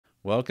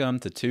Welcome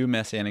to Two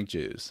Messianic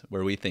Jews,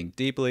 where we think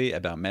deeply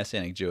about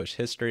Messianic Jewish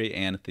history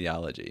and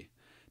theology.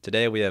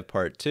 Today we have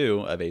part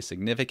 2 of a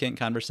significant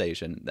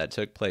conversation that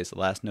took place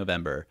last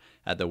November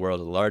at the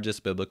world's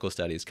largest biblical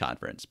studies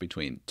conference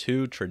between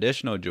two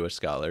traditional Jewish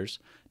scholars,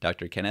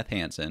 Dr. Kenneth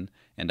Hanson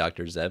and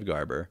Dr. Zev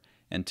Garber,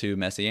 and two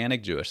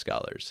Messianic Jewish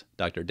scholars,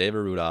 Dr. David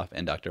Rudolph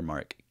and Dr.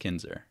 Mark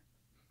Kinzer.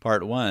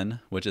 Part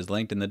 1, which is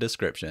linked in the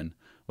description,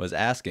 was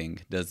asking,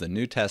 does the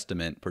New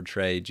Testament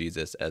portray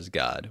Jesus as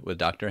God, with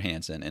Dr.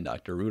 Hanson and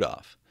Dr.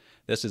 Rudolph?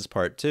 This is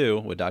part 2,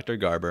 with Dr.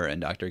 Garber and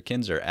Dr.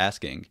 Kinzer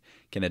asking,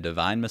 can a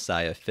divine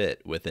Messiah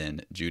fit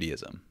within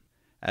Judaism?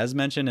 As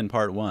mentioned in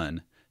part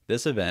 1,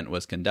 this event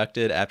was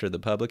conducted after the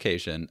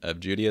publication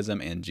of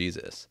Judaism and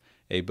Jesus,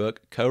 a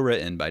book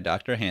co-written by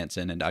Dr.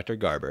 Hanson and Dr.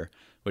 Garber,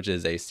 which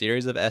is a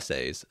series of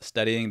essays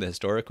studying the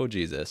historical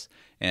Jesus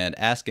and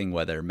asking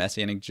whether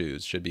Messianic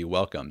Jews should be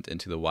welcomed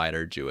into the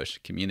wider Jewish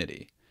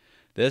community.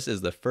 This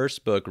is the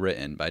first book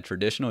written by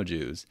traditional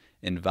Jews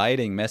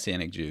inviting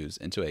Messianic Jews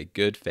into a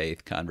good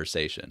faith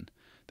conversation.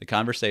 The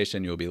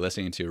conversation you will be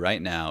listening to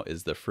right now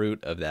is the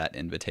fruit of that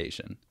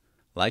invitation.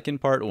 Like in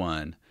part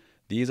 1,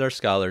 these are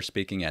scholars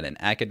speaking at an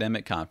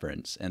academic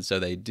conference, and so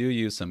they do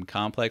use some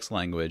complex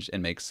language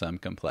and make some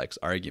complex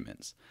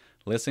arguments.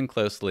 Listen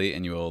closely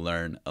and you will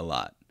learn a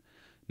lot.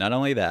 Not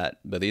only that,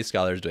 but these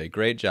scholars do a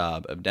great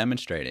job of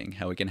demonstrating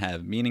how we can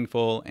have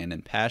meaningful and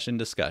impassioned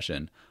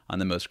discussion on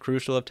the most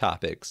crucial of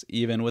topics,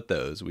 even with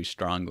those we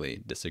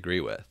strongly disagree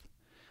with.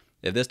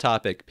 If this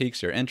topic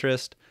piques your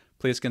interest,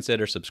 please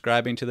consider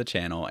subscribing to the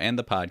channel and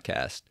the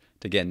podcast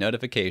to get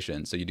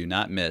notifications so you do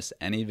not miss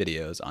any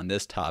videos on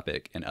this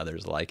topic and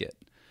others like it.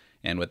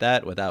 And with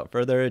that, without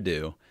further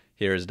ado,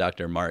 here is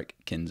Dr. Mark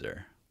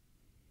Kinzer.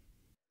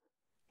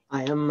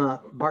 I am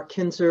Mark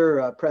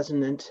Kinzer,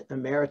 President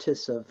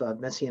Emeritus of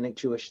Messianic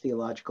Jewish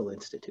Theological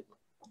Institute.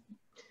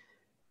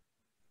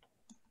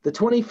 The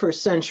 21st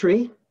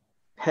century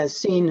has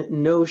seen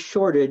no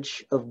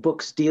shortage of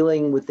books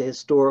dealing with the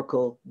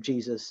historical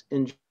Jesus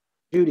in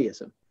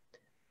Judaism.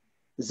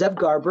 Zev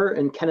Garber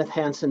and Kenneth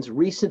Hanson's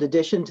recent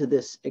addition to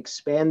this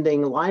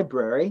expanding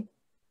library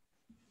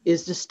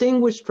is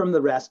distinguished from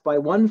the rest by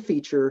one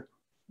feature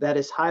that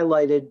is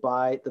highlighted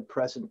by the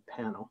present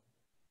panel.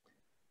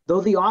 Though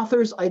the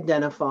authors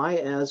identify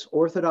as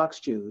Orthodox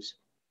Jews,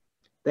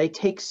 they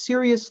take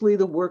seriously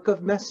the work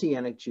of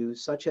Messianic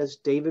Jews such as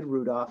David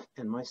Rudolph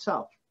and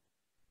myself,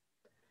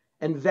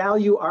 and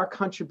value our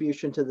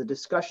contribution to the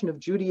discussion of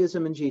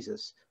Judaism and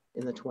Jesus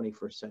in the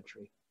 21st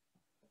century.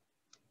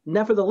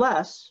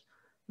 Nevertheless,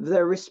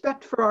 their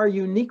respect for our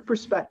unique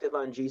perspective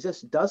on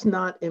Jesus does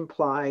not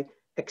imply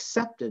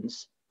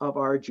acceptance of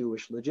our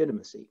Jewish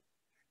legitimacy.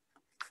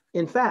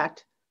 In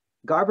fact,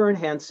 Garber and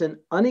Hanson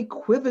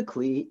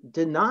unequivocally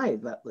deny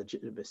that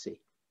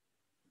legitimacy,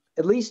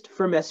 at least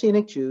for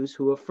Messianic Jews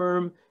who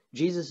affirm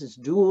Jesus'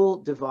 dual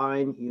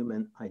divine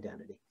human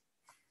identity.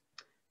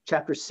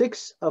 Chapter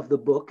 6 of the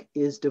book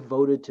is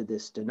devoted to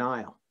this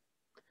denial.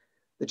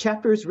 The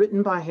chapter is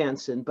written by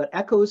Hanson, but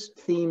echoes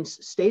themes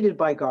stated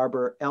by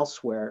Garber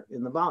elsewhere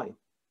in the volume.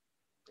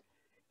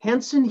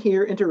 Hanson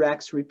here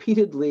interacts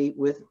repeatedly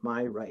with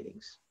my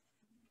writings.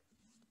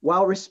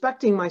 While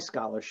respecting my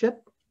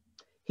scholarship,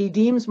 he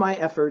deems my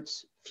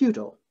efforts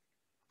futile.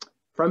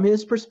 From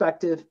his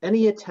perspective,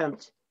 any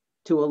attempt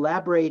to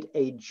elaborate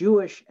a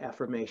Jewish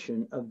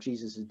affirmation of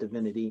Jesus'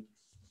 divinity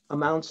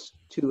amounts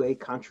to a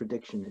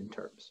contradiction in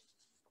terms.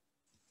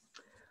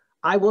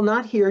 I will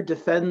not here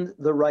defend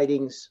the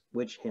writings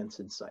which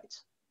Hanson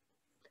cites.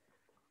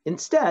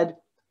 Instead,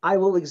 I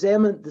will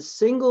examine the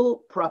single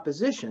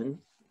proposition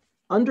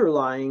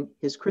underlying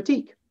his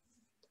critique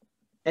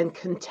and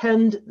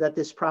contend that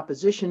this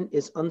proposition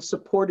is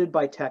unsupported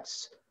by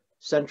texts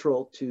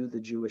central to the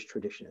Jewish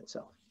tradition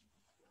itself.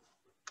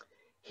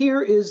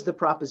 Here is the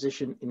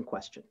proposition in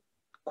question.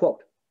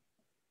 Quote,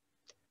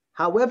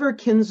 however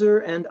Kinzer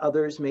and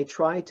others may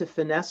try to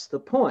finesse the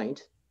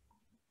point,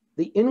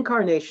 the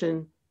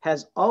incarnation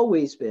has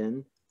always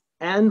been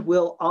and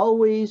will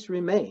always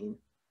remain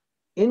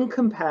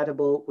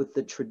incompatible with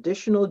the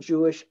traditional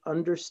Jewish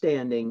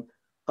understanding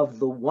of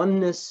the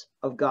oneness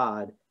of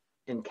God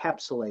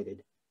encapsulated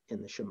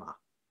in the Shema.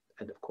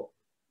 End of quote.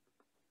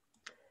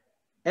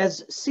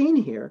 As seen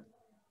here,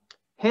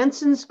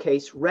 Hanson's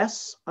case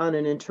rests on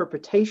an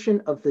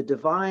interpretation of the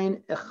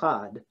divine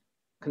Echad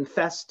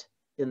confessed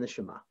in the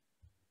Shema,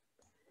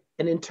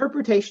 an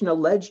interpretation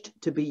alleged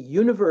to be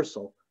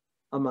universal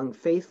among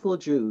faithful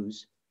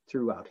Jews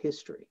throughout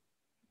history.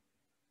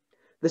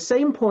 The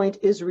same point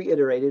is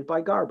reiterated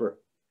by Garber,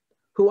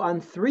 who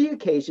on 3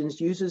 occasions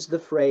uses the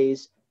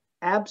phrase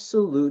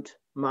absolute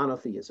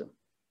monotheism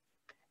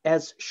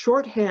as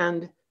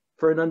shorthand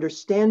for an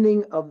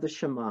understanding of the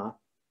Shema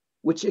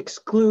which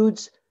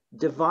excludes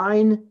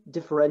divine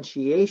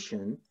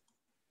differentiation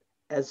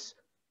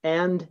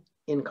and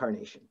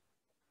incarnation.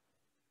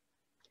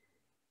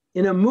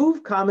 In a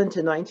move common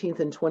to 19th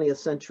and 20th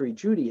century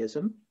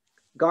Judaism,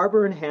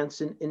 Garber and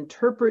Hanson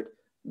interpret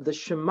the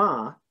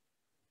Shema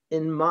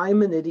in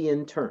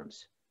Maimonidean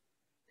terms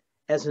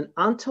as an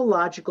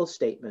ontological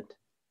statement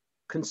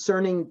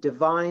concerning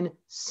divine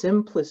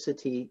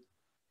simplicity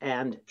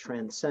and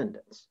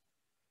transcendence.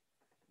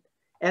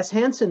 As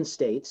Hanson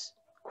states,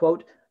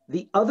 quote,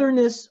 "The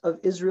otherness of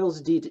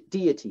Israel's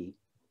deity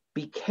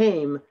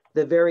became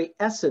the very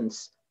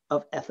essence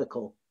of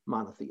ethical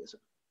monotheism,"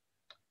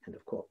 end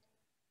of quote.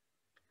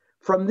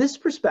 From this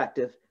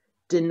perspective,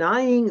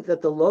 denying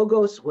that the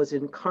Logos was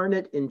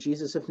incarnate in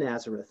Jesus of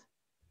Nazareth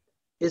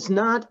is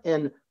not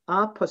an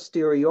a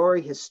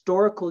posteriori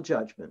historical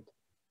judgment,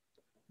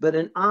 but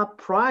an a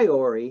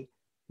priori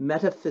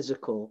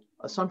metaphysical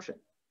assumption.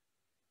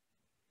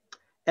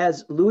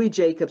 As Louis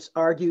Jacobs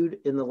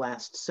argued in the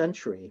last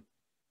century,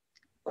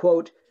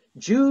 quote,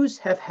 "Jews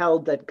have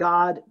held that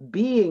God,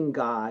 being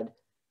God,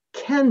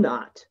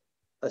 cannot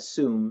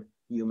assume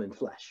human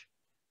flesh,"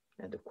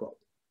 end of quote.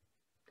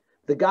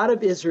 The God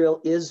of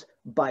Israel is,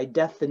 by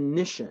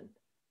definition,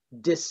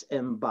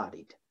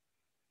 disembodied.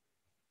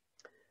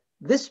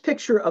 This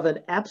picture of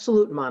an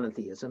absolute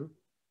monotheism,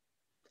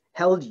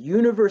 held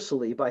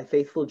universally by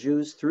faithful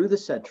Jews through the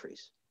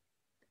centuries,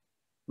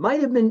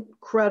 might have been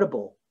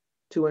credible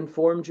to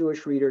inform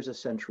Jewish readers a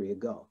century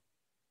ago.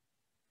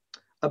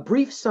 A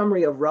brief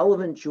summary of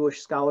relevant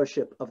Jewish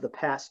scholarship of the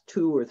past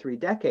 2 or 3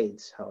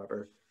 decades,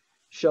 however,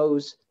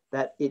 shows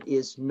that it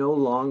is no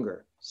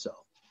longer so.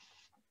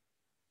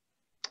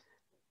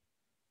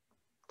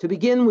 To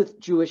begin with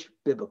Jewish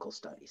biblical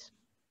studies.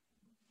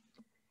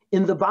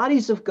 In The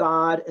Bodies of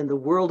God and the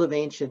World of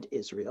Ancient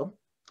Israel,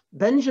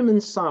 Benjamin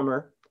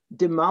Sommer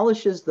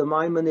demolishes the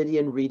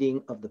Maimonidean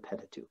reading of the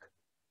Pentateuch,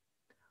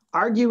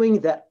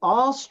 arguing that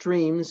all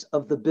streams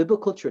of the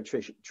biblical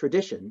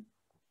tradition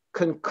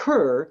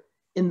concur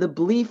in the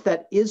belief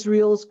that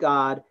Israel's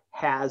God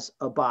has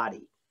a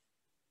body.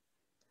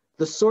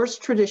 The source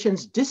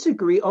traditions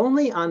disagree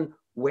only on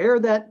where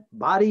that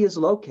body is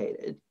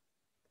located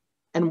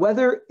and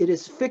whether it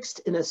is fixed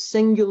in a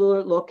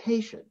singular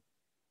location: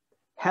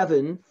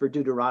 heaven for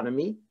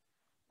Deuteronomy,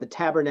 the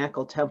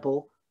tabernacle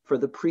temple for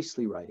the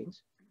priestly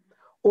writings,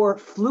 or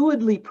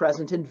fluidly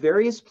present in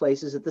various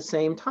places at the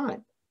same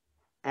time,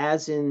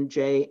 as in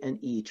J and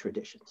E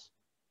traditions.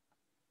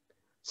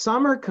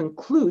 Sommer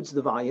concludes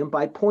the volume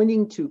by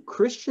pointing to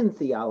Christian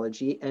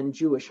theology and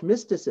Jewish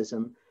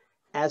mysticism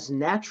as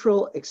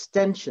natural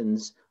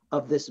extensions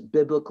of this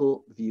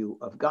biblical view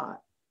of God.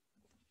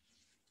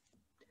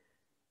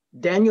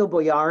 Daniel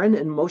Boyarin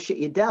and Moshe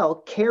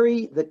Idel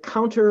carry the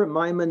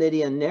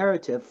counter-Maimonidean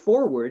narrative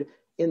forward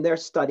in their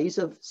studies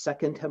of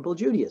Second Temple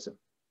Judaism,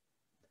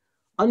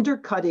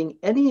 undercutting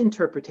any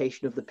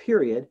interpretation of the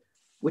period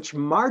which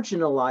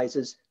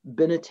marginalizes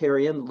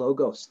binitarian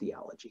logos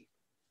theology.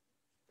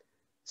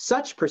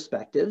 Such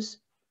perspectives,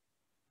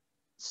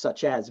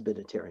 such as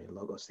binitarian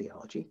logos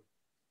theology,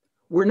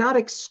 were not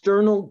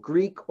external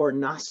Greek or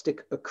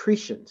Gnostic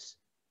accretions,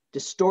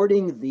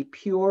 distorting the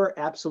pure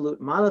absolute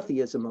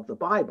monotheism of the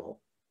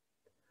Bible,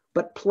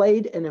 but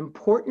played an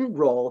important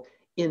role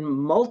in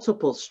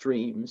multiple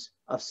streams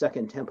of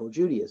Second Temple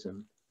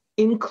Judaism,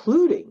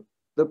 including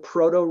the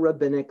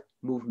proto-rabbinic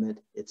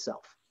movement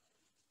itself.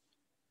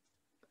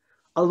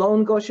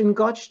 Alon Goshen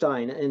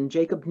Gottstein and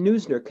Jacob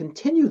Neusner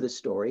continue the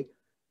story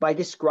by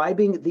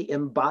describing the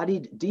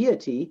embodied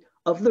deity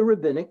of the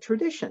rabbinic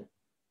tradition.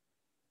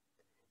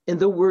 In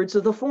the words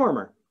of the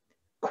former,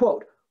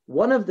 quote,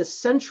 "One of the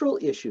central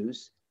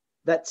issues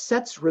that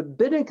sets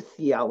rabbinic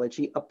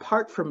theology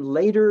apart from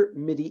later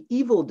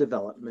medieval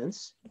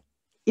developments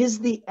is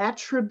the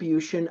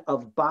attribution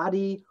of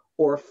body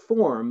or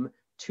form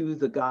to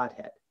the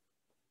Godhead,"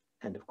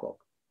 end of quote.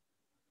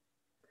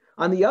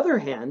 On the other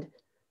hand,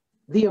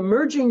 the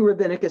emerging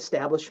rabbinic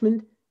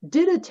establishment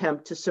did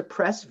attempt to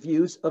suppress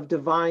views of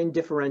divine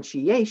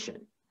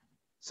differentiation,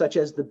 such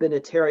as the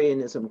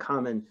binitarianism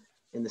common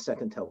in the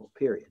Second Temple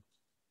period.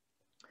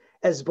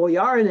 As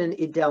Boyarin and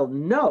Idel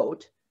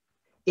note,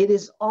 it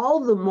is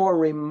all the more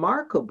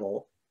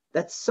remarkable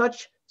that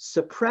such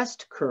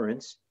suppressed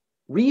currents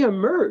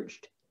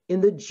reemerged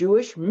in the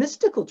Jewish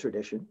mystical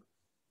tradition,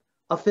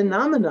 a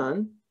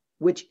phenomenon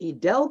which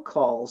Idel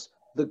calls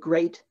the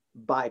Great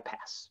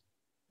Bypass.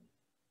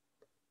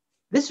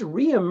 This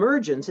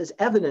reemergence is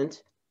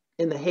evident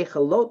in the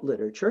Hechalot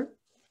literature,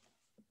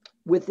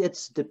 with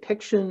its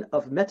depiction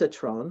of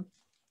Metatron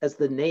as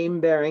the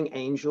name-bearing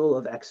angel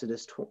of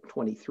Exodus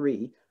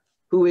 23,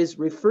 who is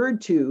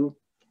referred to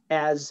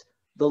as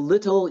the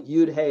little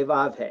Yud-He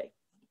Vav-He,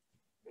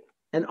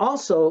 and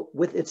also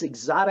with its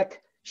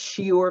exotic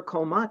Shiur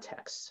Koma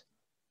texts,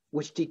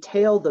 which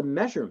detail the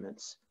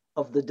measurements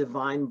of the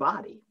divine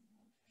body.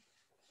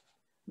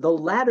 The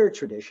latter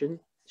tradition,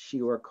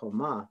 Shiur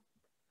Koma,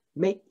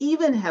 may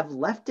even have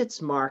left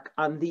its mark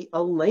on the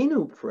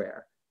Aleinu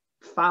prayer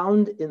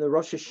found in the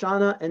Rosh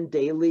Hashanah and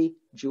daily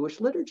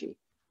Jewish liturgy.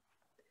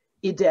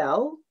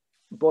 Idel,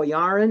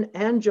 Boyarin,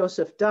 and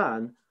Joseph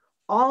Dan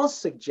all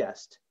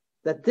suggest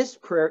that this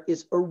prayer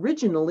is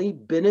originally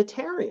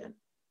binitarian,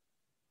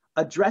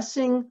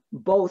 addressing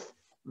both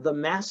the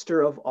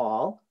master of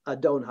all,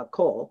 Adon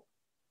HaKol,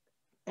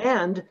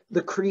 and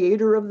the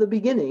creator of the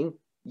beginning,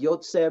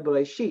 Yotzer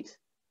Bereshit.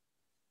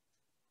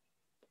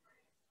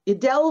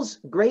 Idel's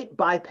Great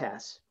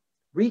Bypass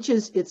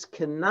reaches its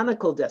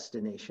canonical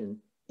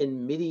destination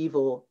in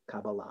medieval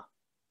Kabbalah.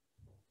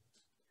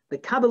 The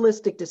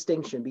Kabbalistic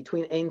distinction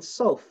between Ein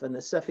Sof and the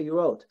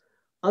Sefirot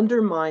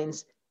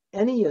undermines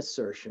any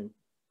assertion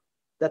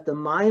that the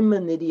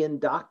Maimonidean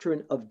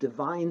doctrine of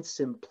divine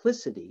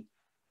simplicity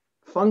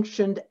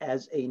functioned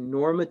as a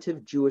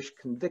normative Jewish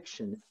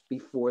conviction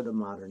before the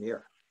modern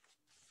era.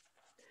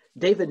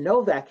 David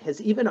Novak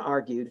has even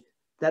argued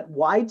that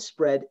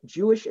widespread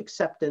Jewish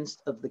acceptance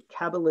of the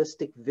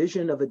Kabbalistic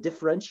vision of a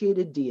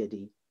differentiated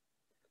deity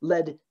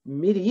led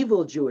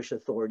medieval Jewish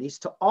authorities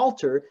to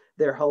alter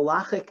their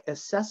halachic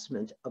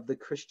assessment of the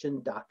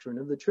Christian doctrine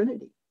of the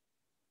Trinity.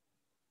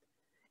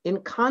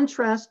 In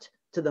contrast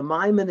to the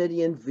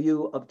Maimonidean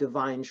view of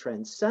divine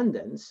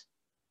transcendence,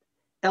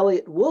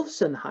 Elliot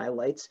Wolfson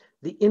highlights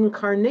the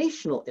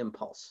incarnational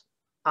impulse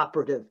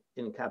operative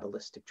in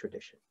Kabbalistic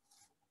tradition.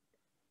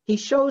 He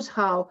shows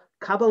how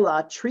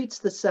Kabbalah treats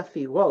the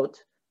Sefirot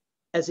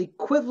as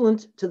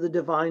equivalent to the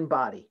divine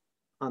body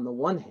on the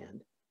one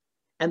hand,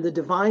 and the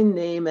divine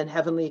name and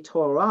heavenly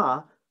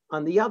Torah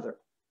on the other.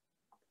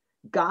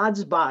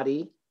 God's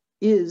body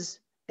is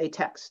a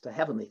text, a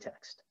heavenly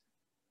text,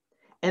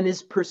 and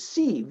is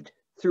perceived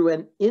through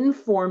an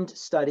informed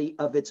study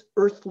of its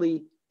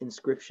earthly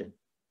inscription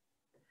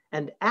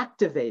and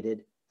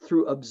activated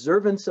through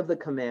observance of the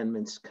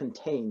commandments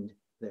contained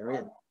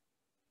therein.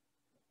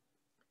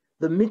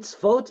 The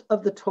mitzvot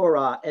of the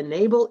Torah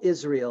enable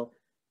Israel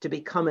to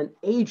become an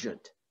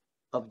agent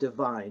of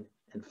divine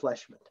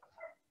enfleshment.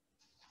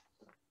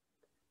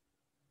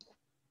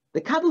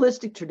 The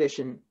Kabbalistic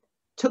tradition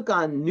took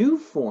on new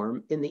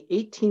form in the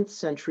 18th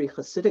century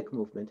Hasidic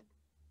movement,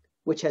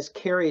 which has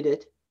carried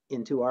it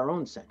into our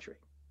own century.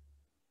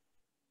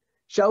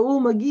 Shaul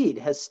Magid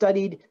has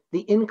studied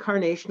the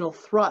incarnational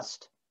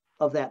thrust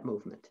of that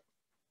movement,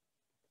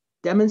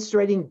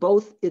 demonstrating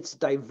both its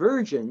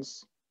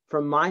divergence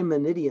from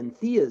Maimonidean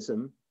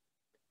theism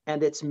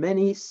and its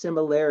many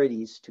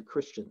similarities to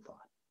Christian thought.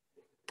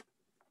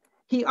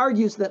 He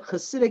argues that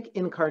Hasidic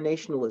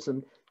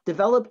incarnationalism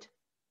developed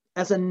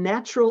as a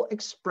natural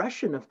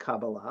expression of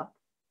Kabbalah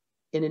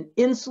in an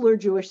insular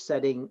Jewish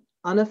setting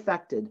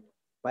unaffected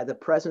by the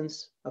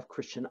presence of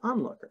Christian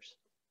onlookers.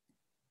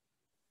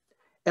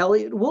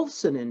 Elliot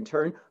Wolfson, in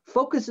turn,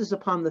 focuses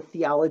upon the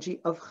theology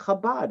of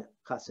Chabad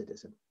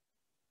Hasidism.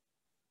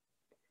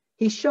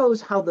 He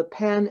shows how the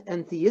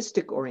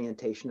panentheistic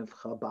orientation of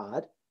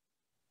Chabad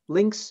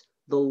links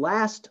the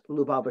last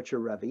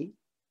Lubavitcher Rebbe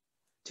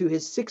to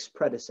his 6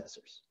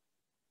 predecessors.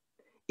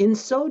 In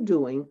so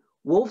doing,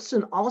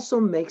 Wolfson also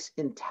makes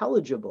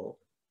intelligible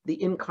the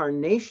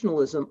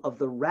incarnationalism of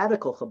the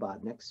radical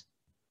Chabadniks,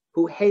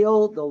 who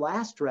hail the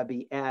last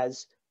Rebbe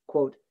as,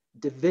 quote,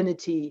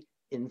 divinity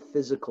in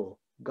physical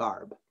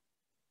garb.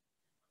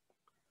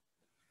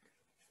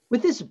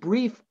 With this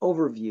brief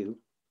overview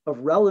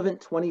of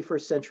relevant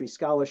 21st century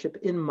scholarship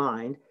in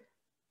mind,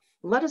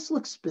 let us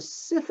look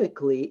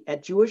specifically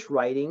at Jewish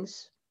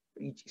readings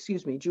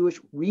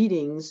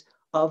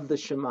of the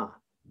Shema,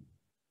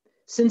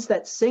 since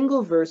that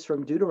single verse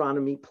from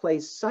Deuteronomy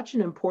plays such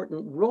an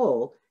important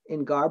role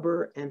in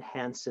Garber and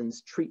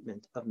Hanson's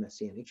treatment of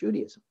Messianic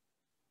Judaism.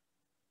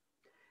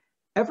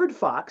 Everett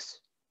Fox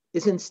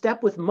is in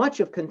step with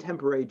much of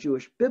contemporary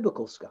Jewish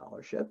biblical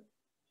scholarship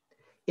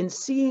in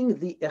seeing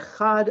the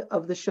Echad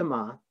of the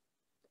Shema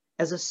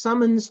as a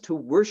summons to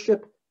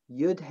worship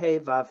Yud-He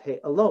Vav-He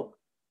alone.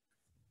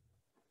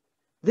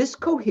 This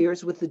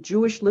coheres with the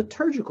Jewish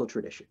liturgical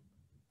tradition,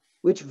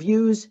 which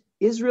views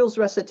Israel's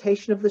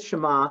recitation of the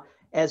Shema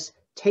as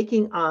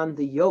taking on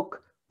the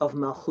yoke of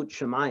Malchut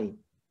Shemayim,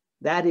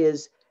 that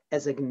is,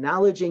 as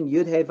acknowledging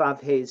Yud-He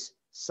Vav-He's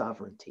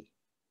sovereignty.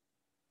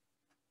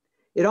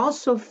 It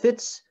also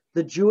fits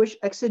the Jewish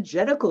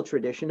exegetical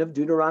tradition of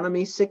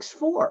Deuteronomy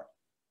 6:4,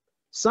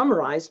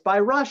 summarized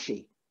by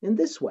Rashi in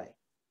this way.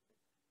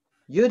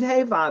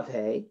 Yud-He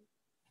Vav-He,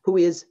 who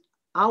is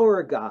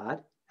our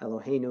God,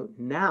 Eloheinu,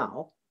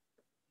 now,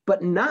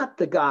 but not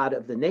the God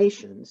of the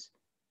nations,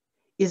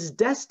 is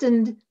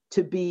destined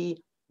to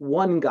be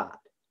one God,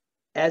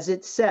 as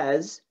it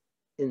says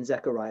in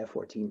Zechariah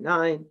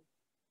 14:9,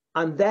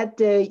 on that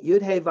day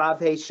Yud-He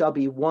Vav-He shall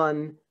be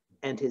one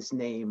and his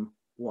name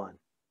one.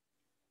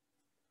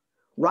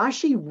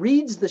 Rashi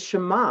reads the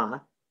Shema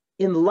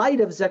in light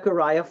of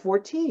Zechariah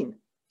 14,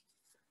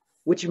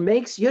 which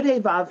makes Yud-He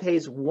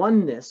Vav-He's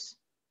oneness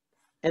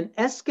an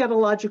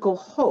eschatological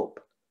hope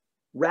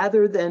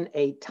rather than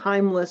a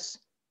timeless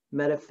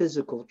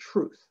metaphysical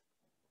truth.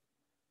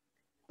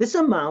 This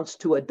amounts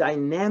to a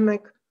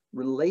dynamic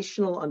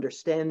relational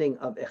understanding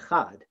of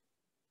Echad,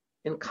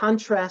 in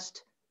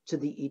contrast to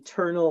the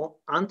eternal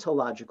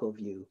ontological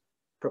view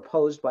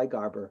proposed by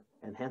Garber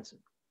and Hanson.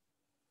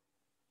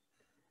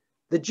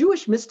 The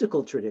Jewish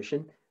mystical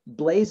tradition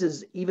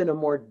blazes even a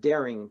more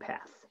daring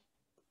path.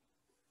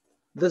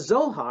 The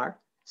Zohar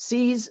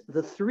sees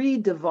the 3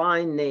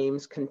 divine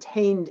names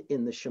contained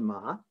in the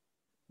Shema,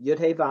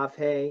 Yud-He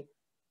Vav-He,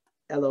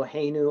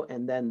 Eloheinu,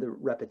 and then the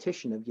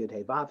repetition of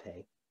Yud-He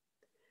Vav-He,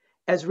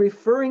 as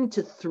referring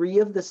to 3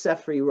 of the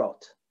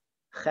Sefirot,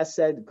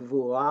 Chesed,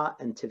 Gvura,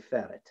 and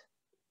Tiferet.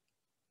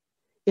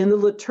 In the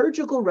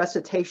liturgical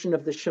recitation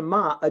of the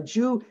Shema, a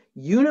Jew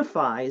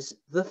unifies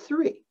the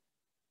three.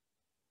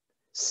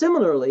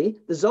 Similarly,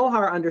 the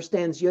Zohar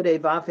understands Yodhe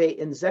Vavhe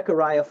in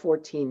Zechariah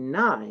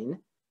 14:9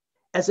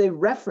 as a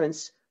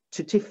reference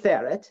to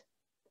Tiferet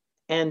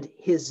and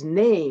his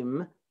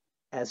name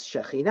as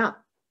Shekhinah.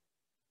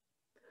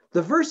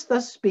 The verse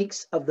thus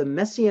speaks of the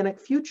messianic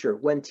future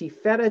when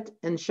Tiferet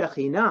and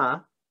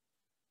Shekhinah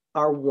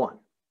are one.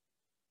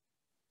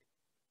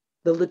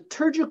 The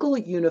liturgical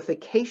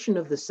unification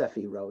of the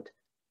Sefirot,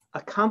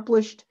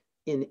 accomplished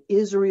in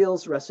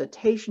Israel's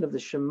recitation of the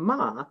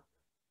Shema,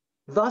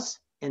 thus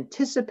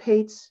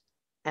anticipates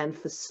and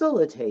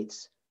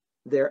facilitates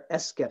their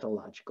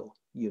eschatological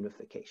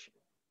unification.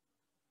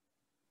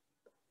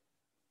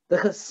 The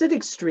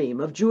Hasidic stream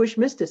of Jewish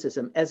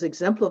mysticism, as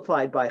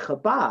exemplified by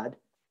Chabad,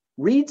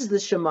 reads the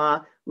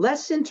Shema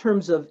less in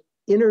terms of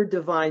inner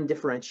divine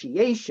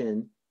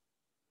differentiation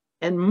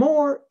and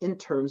more in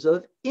terms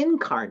of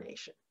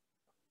incarnation.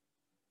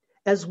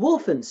 As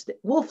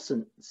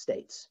Wolfson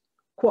states,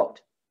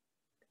 quote,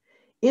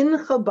 in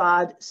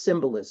Chabad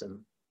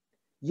symbolism,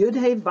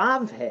 Yud-He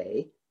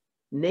Vav-He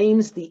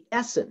names the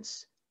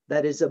essence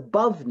that is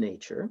above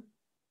nature,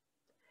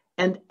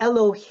 and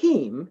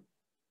Elohim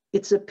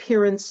its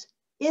appearance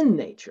in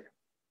nature.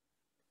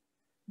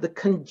 The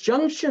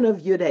conjunction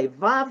of Yud-He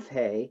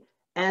Vav-He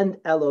and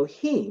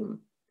Elohim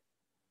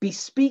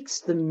bespeaks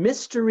the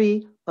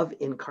mystery of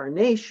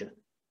incarnation.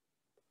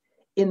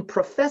 In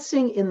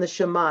professing in the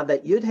Shema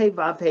that Yud-He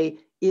Vav-He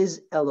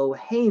is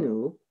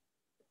Eloheinu,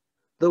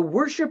 the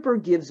worshiper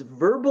gives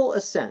verbal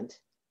assent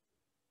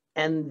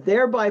and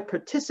thereby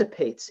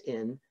participates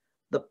in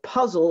the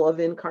puzzle of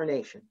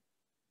incarnation,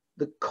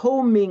 the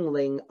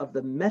commingling of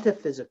the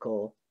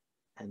metaphysical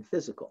and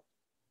physical.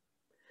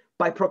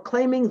 By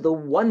proclaiming the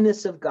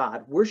oneness of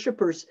God,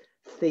 worshipers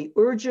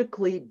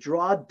theurgically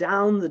draw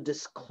down the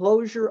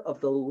disclosure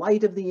of the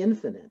light of the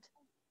infinite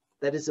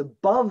that is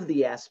above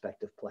the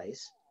aspect of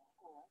place,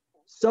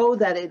 so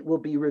that it will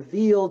be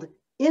revealed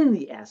in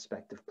the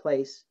aspect of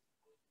place,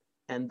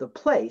 and the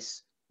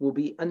place will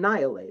be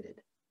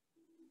annihilated.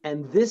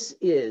 And this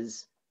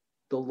is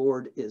the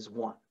Lord is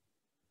one.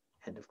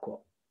 End of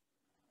quote.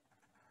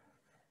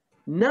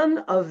 None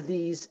of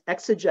these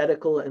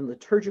exegetical and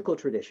liturgical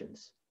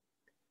traditions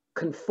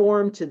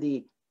conform to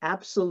the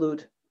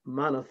absolute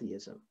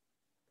monotheism,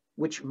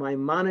 which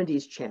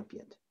Maimonides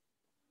championed,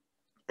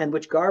 and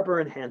which Garber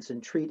and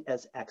Hanson treat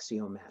as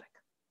axiomatic.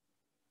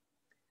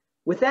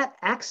 With that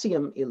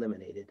axiom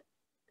eliminated,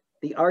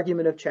 the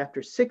argument of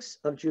chapter 6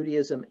 of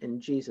Judaism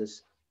and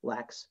Jesus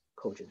lacks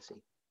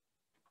cogency.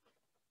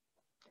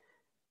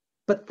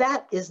 But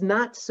that is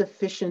not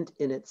sufficient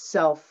in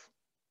itself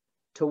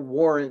to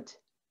warrant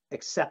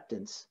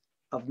acceptance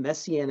of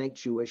Messianic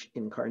Jewish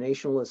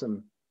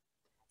incarnationalism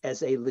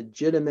as a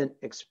legitimate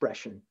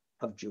expression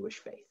of Jewish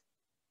faith.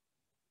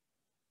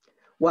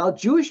 While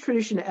Jewish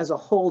tradition as a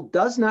whole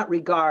does not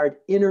regard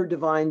inner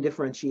divine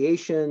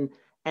differentiation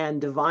and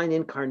divine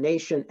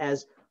incarnation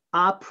as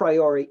a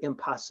priori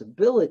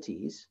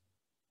impossibilities,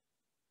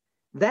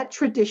 that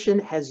tradition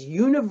has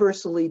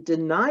universally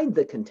denied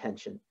the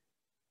contention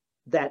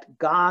that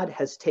God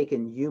has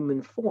taken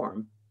human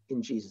form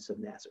in Jesus of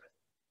Nazareth.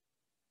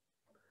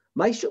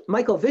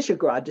 Michael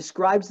Visegrad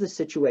describes the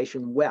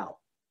situation well,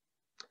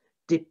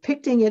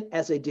 depicting it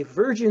as a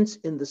divergence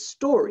in the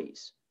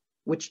stories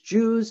which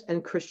Jews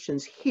and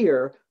Christians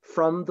hear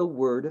from the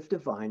word of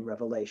divine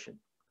revelation.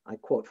 I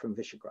quote from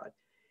Visegrad.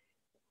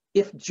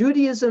 If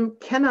Judaism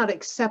cannot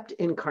accept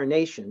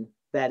incarnation,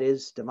 that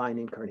is, divine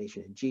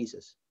incarnation in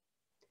Jesus,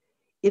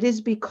 it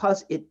is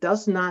because it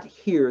does not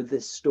hear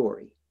this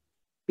story,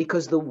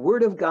 because the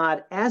word of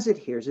God as it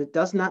hears it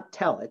does not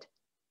tell it,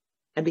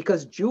 and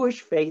because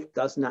Jewish faith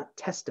does not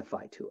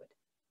testify to it.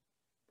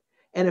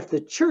 And if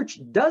the church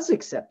does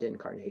accept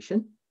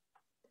incarnation,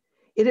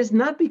 it is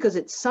not because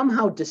it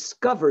somehow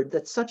discovered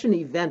that such an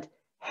event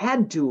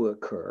had to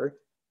occur,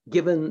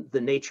 given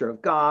the nature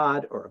of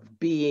God or of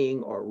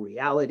being or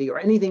reality or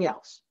anything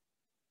else,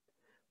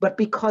 but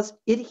because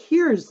it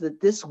hears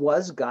that this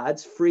was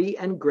God's free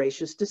and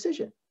gracious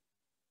decision,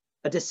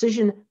 a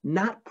decision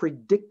not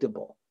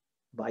predictable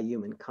by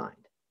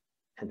humankind.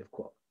 End of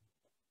quote.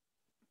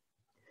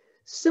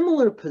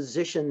 Similar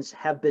positions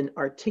have been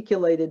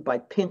articulated by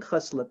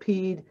Pinchas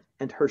Lapid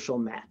and Herschel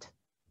Matt.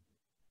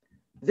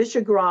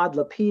 Visegrad,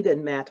 Lapid,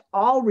 and Matt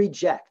all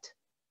reject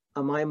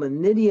a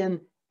Maimonidean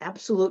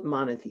absolute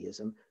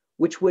monotheism,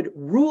 which would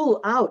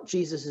rule out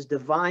Jesus'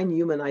 divine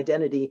human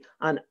identity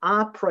on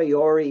a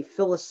priori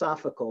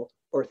philosophical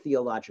or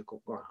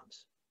theological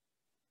grounds.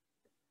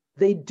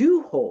 They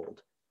do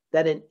hold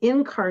that an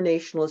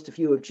incarnationalist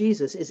view of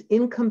Jesus is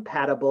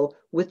incompatible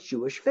with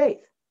Jewish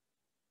faith.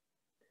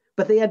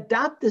 But they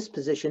adopt this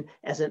position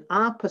as an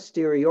a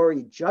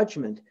posteriori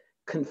judgment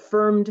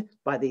confirmed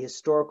by the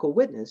historical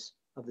witness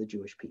of the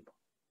Jewish people.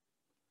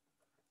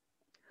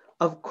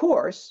 Of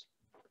course,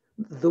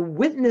 the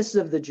witness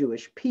of the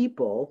Jewish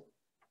people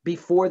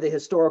before the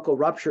historical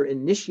rupture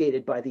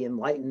initiated by the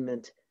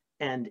Enlightenment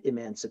and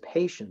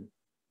emancipation,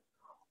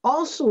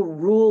 also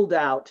ruled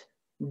out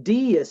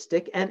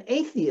deistic and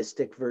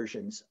atheistic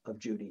versions of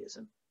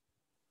Judaism.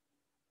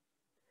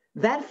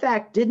 That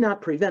fact did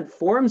not prevent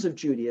forms of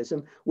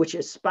Judaism which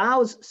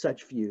espouse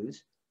such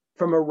views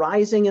from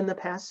arising in the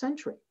past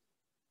century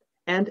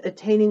and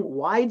attaining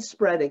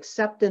widespread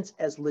acceptance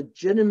as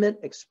legitimate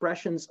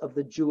expressions of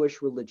the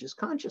Jewish religious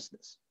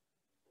consciousness.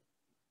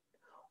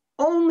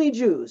 Only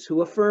Jews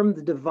who affirm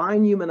the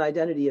divine human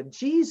identity of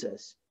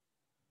Jesus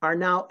are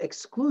now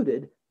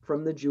excluded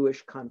from the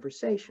Jewish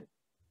conversation.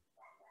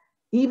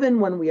 Even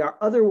when we are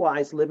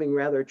otherwise living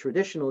rather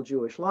traditional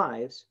Jewish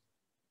lives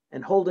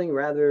and holding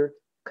rather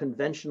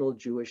conventional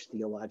Jewish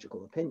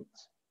theological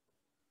opinions.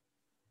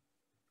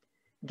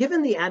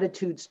 Given the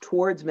attitudes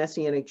towards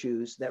Messianic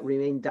Jews that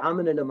remain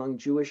dominant among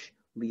Jewish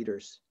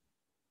leaders,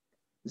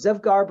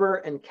 Zev Garber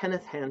and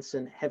Kenneth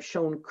Hanson have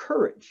shown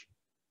courage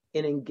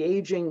in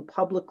engaging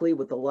publicly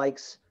with the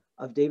likes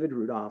of David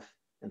Rudolph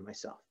and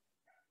myself.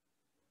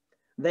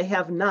 They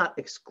have not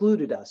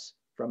excluded us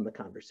from the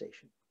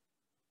conversation.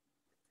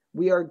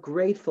 We are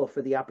grateful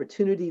for the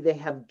opportunity they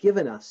have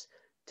given us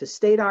to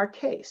state our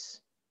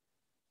case.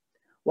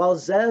 While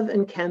Zev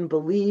and Ken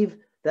believe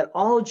that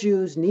all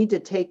Jews need to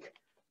take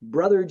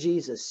Brother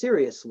Jesus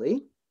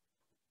seriously,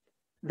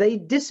 they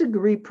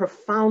disagree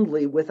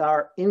profoundly with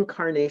our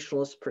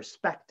incarnationalist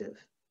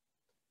perspective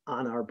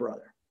on our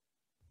brother.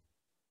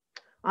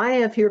 I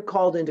have here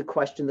called into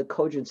question the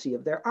cogency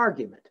of their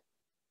argument.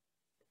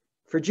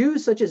 For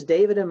Jews such as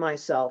David and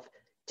myself,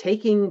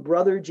 taking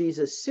Brother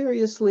Jesus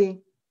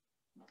seriously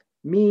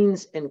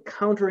means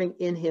encountering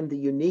in him the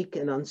unique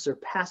and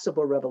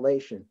unsurpassable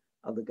revelation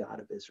of the God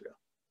of Israel.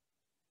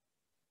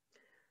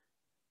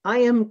 I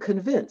am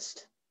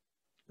convinced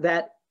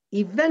that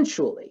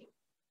eventually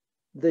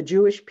the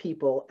Jewish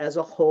people as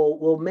a whole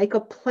will make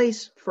a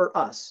place for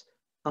us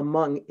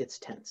among its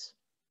tents.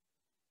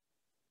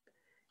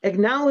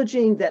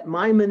 Acknowledging that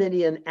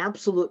Maimonidean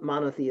absolute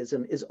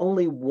monotheism is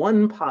only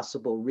one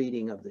possible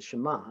reading of the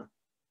Shema,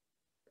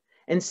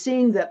 and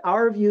seeing that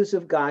our views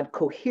of God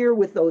cohere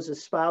with those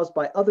espoused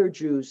by other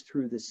Jews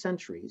through the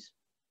centuries,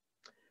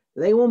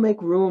 they will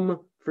make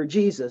room for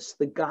Jesus,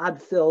 the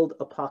God-filled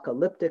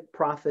apocalyptic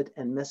prophet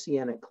and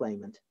messianic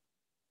claimant,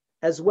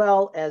 as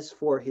well as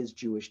for his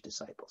Jewish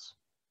disciples.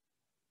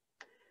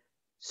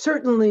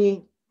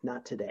 Certainly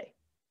not today.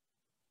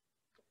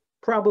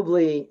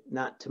 Probably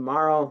not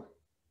tomorrow,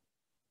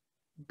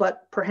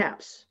 but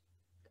perhaps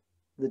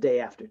the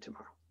day after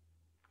tomorrow.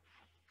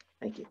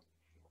 Thank you.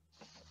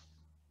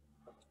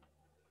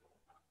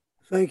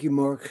 Thank you,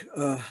 Mark.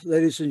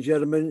 Ladies and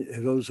gentlemen,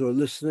 those who are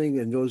listening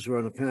and those who are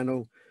on the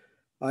panel,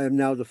 I am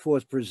now the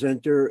fourth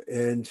presenter,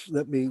 and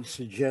let me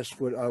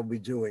suggest what I'll be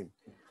doing.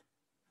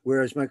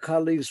 Whereas my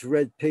colleagues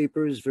read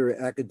papers, very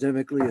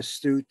academically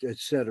astute,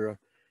 etc.,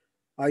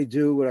 I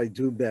do what I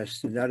do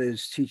best, and that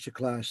is teach a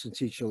class and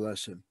teach a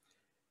lesson.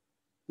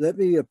 Let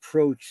me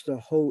approach the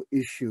whole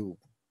issue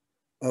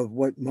of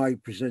what my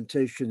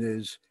presentation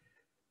is,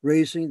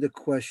 raising the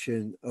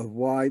question of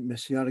why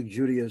Messianic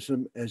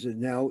Judaism, as it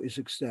now is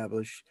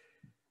established,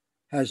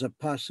 has a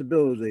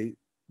possibility,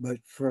 but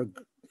from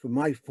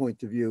my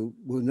point of view,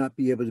 will not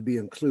be able to be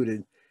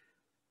included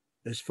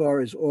as far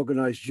as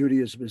organized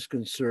Judaism is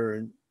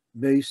concerned,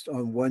 based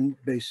on one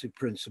basic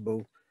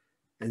principle,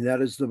 and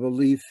that is the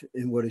belief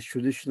in what is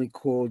traditionally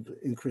called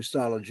in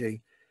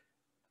Christology,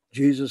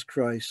 Jesus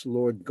Christ,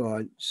 Lord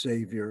God,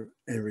 Savior,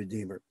 and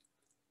Redeemer.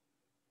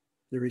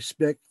 The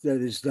respect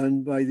that is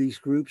done by these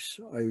groups,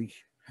 I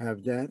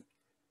have that,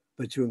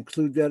 but to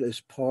include that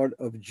as part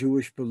of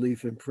Jewish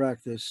belief and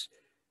practice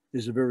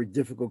is a very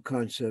difficult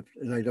concept,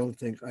 and I don't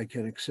think I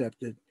can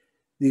accept it,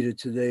 neither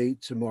today,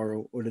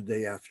 tomorrow, or the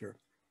day after.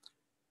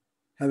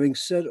 Having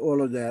said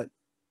all of that,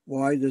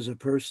 why does a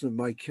person of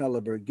my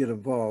caliber get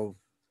involved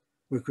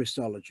with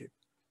Christology?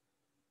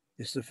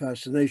 Is the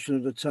fascination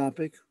of the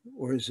topic,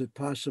 or is it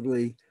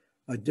possibly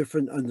a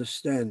different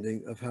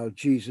understanding of how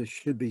Jesus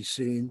should be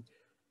seen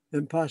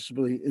and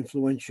possibly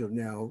influential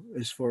now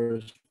as far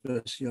as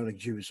Messianic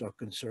Jews are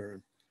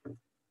concerned?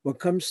 What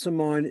comes to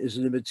mind is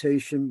an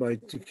invitation by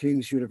the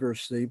King's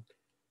University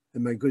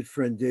and my good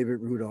friend David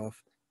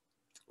Rudolph,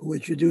 who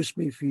introduced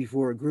me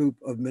before a group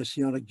of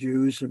Messianic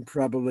Jews and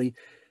probably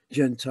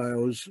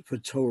Gentiles for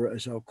Torah,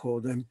 as I'll call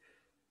them,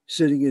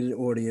 sitting in an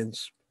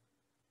audience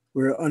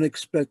where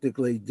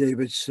unexpectedly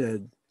David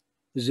said,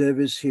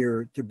 Zev is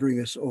here to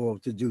bring us all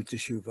to do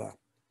teshuvah.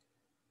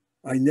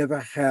 I never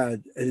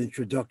had an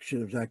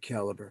introduction of that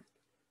caliber.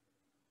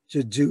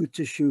 To do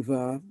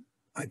teshuvah,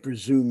 I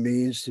presume,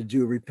 means to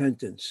do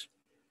repentance.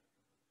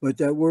 But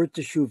that word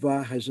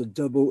teshuvah has a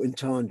double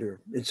entendre.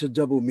 It's a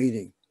double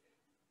meaning.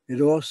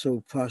 It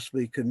also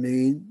possibly could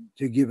mean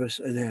to give us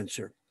an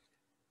answer.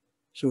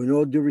 So in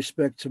all due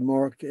respect to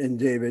Mark and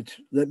David,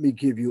 let me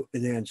give you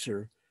an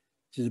answer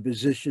to the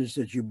positions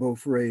that you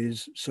both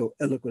raised so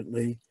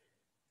eloquently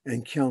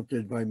and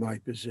countered by my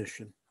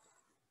position.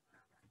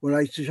 What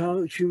I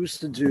choose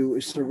to do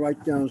is to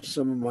write down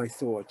some of my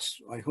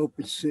thoughts. I hope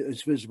it's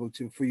visible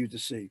for you to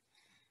see.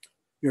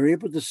 You're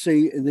able to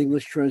see in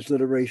English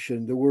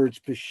transliteration the words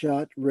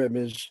Peshat,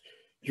 Remez,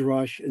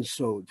 Drash, and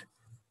Sod.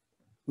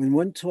 When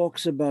one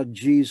talks about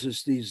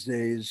Jesus these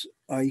days,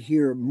 I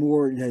hear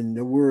more than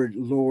the word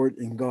Lord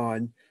and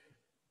God,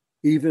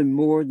 even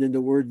more than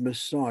the word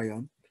Messiah,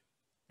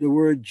 the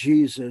word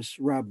Jesus,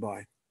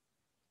 Rabbi.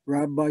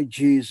 Rabbi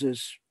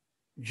Jesus,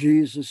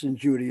 Jesus and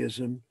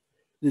Judaism,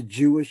 the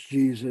Jewish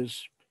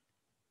Jesus.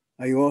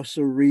 I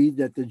also read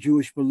that the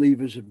Jewish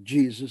believers of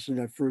Jesus in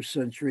that first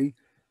century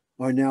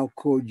are now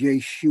called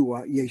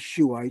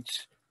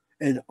Yeshuites,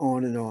 and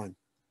on and on.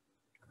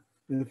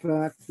 In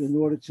fact, in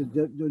order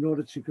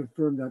to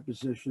confirm that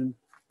position,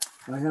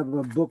 I have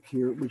a book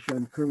here which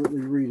I'm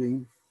currently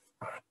reading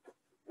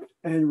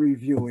and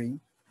reviewing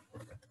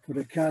for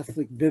the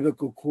Catholic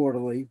Biblical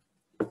Quarterly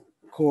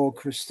called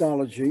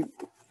Christology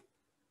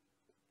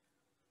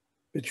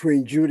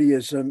Between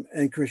Judaism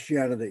and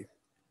Christianity.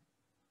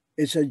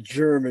 It's a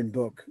German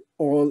book,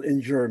 all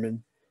in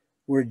German,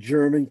 where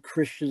German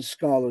Christian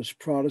scholars,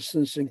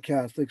 Protestants and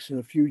Catholics, and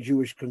a few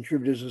Jewish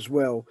contributors as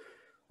well,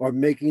 are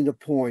making the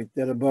point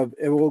that above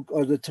all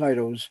other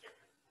titles,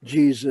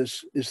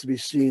 Jesus is to be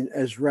seen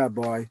as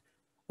rabbi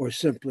or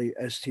simply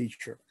as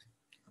teacher.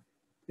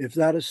 If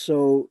that is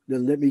so,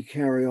 then let me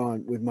carry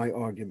on with my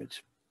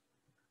argument.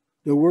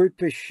 The word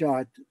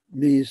peshat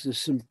means the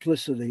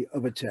simplicity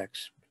of a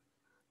text,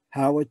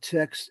 how a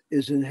text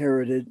is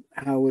inherited,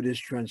 how it is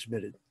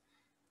transmitted.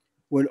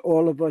 What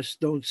all of us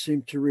don't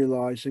seem to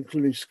realize,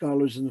 including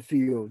scholars in the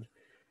field,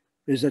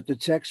 is that the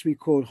text we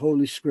call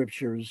Holy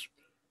Scriptures,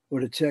 or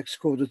the text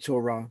called the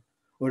Torah,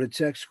 or the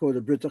text called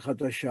the Brit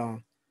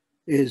Hadashah,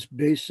 is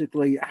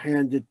basically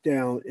handed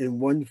down in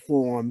one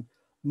form,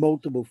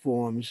 multiple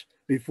forms,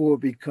 before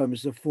it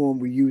becomes the form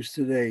we use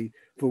today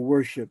for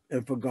worship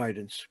and for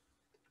guidance.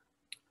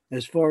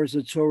 As far as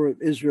the Torah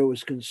of Israel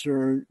is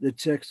concerned, the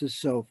text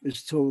itself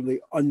is totally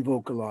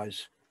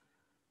unvocalized,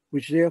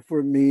 which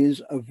therefore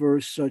means a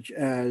verse such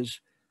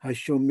as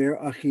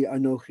Hashomer Achi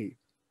Anochi,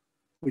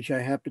 which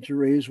I happen to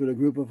raise with a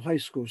group of high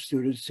school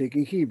students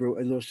taking Hebrew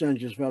at Los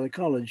Angeles Valley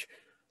College,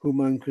 whom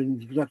I'm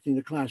conducting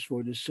the class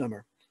for this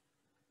summer.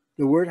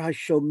 The word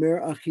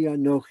Hashomer Achi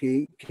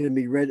Anochi can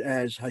be read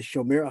as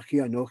Hashomer Achi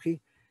Anochi,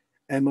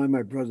 am I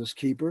my brother's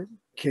keeper?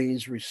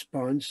 Cain's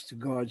response to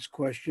God's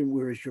question,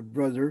 where is your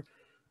brother?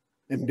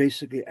 And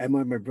basically, am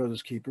I my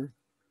brother's keeper?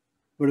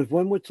 But if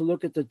one were to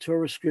look at the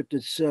Torah script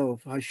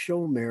itself,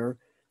 Hashomer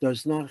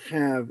does not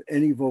have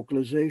any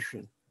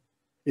vocalization.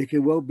 It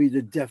could well be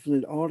the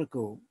definite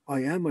article,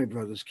 I am my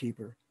brother's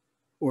keeper.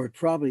 Or it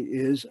probably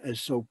is,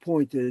 as so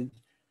pointed,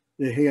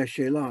 the Hey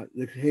Hashelah,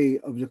 the Hey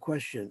of the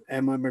question,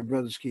 am I my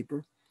brother's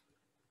keeper?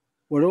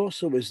 What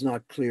also is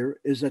not clear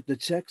is that the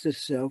text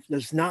itself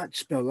does not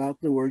spell out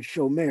the word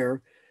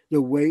Shomer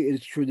the way it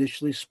is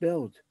traditionally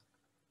spelled.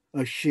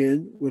 A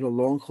shin with a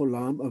long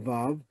cholam, a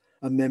vav,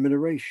 a mem and a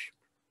resh.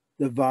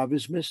 The vav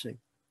is missing.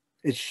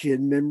 It's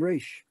shin mem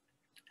resh.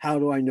 How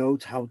do I know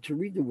how to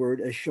read the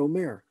word as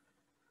shomer?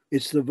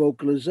 It's the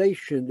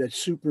vocalization that's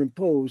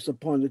superimposed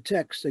upon the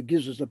text that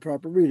gives us the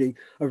proper reading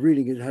of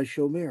reading it as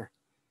shomer.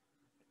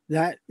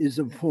 That is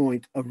the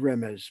point of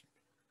remez.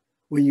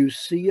 When you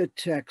see a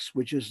text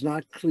which is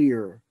not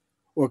clear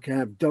or can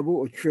have double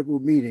or triple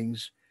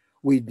meanings,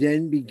 we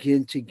then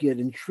begin to get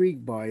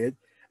intrigued by it,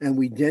 and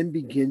we then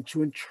begin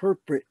to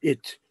interpret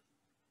it.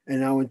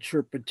 And our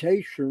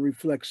interpretation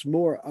reflects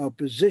more our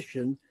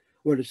position,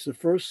 whether it's the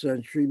first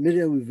century,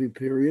 medieval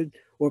period,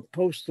 or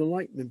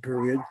post-Enlightenment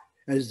period,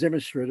 as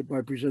demonstrated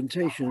by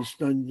presentations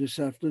done this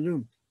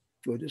afternoon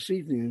or this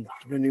evening,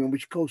 depending on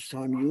which coast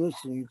time you're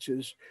listening to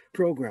this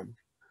program.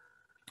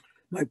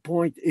 My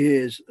point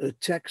is, a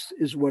text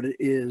is what it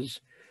is.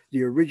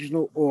 The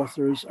original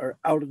authors are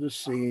out of the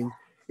scene.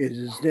 It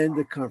is then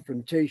the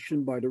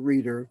confrontation by the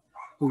reader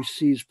who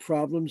sees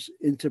problems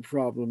into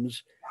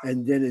problems,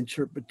 and then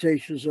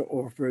interpretations are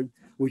offered,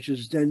 which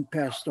is then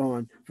passed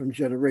on from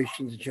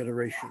generation to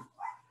generation.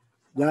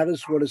 That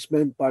is what is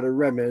meant by the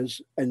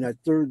remez, and that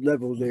third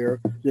level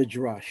there, the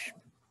drash.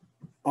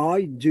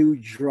 I do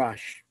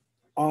drash,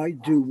 I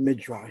do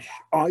midrash,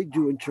 I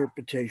do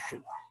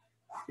interpretation.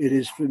 It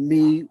is for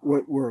me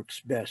what works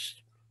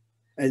best.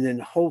 And then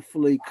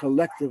hopefully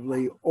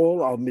collectively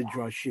all our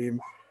midrashim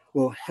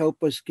will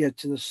help us get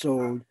to the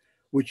soul,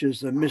 which is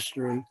the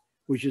mystery,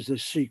 which is the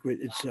secret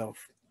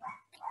itself.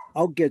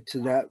 I'll get to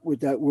that with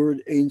that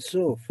word Ein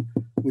Sof,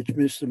 which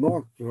Mr.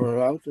 Mark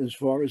brought out as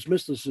far as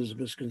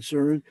mysticism is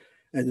concerned,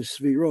 and the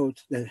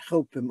Svirot that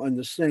help him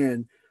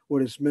understand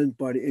what is meant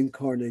by the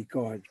incarnate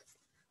God.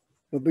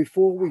 But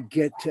before we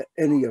get to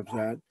any of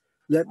that,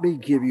 let me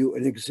give you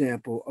an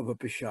example of a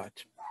peshat.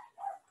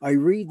 I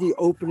read the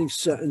opening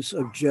sentence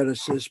of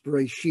Genesis,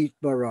 Bereshit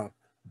bara.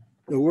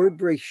 The word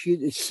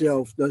Bereshit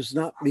itself does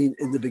not mean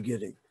in the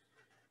beginning.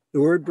 The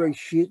word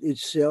Bereshit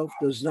itself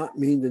does not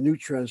mean the new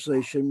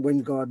translation, when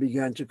God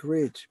began to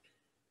create.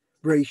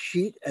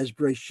 Bereshit, as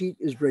Bereshit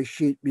is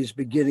Bereshit, means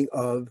beginning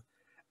of,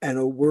 and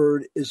a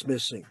word is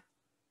missing.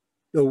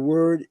 The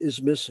word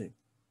is missing.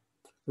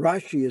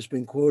 Rashi has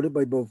been quoted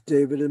by both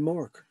David and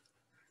Mark.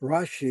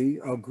 Rashi,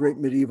 our great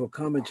medieval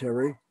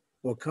commentary,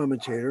 or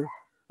commentator,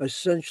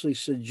 essentially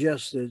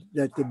suggested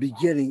that the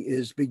beginning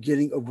is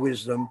beginning of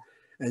wisdom,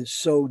 and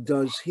so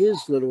does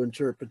his little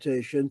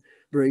interpretation.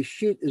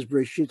 Bereshit is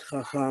Bereshit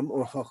Chacham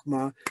or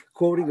Chachma,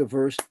 quoting a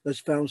verse that's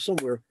found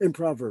somewhere in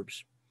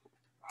Proverbs.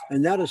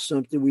 And that is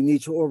something we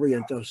need to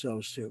orient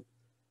ourselves to.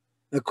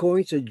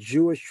 According to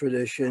Jewish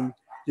tradition,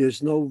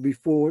 there's no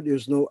before,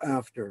 there's no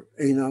after.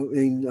 There's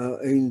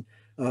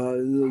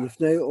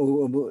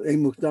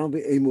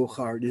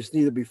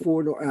neither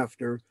before nor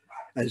after,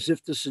 as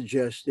if to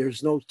suggest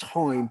there's no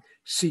time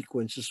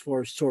sequence as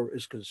far as Torah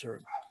is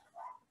concerned.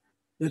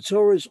 The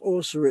Torah is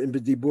also written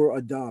b'dibur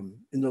Adam,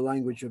 in the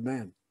language of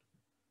man.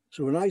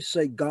 So when I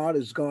say God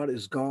is God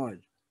is God,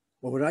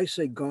 or when I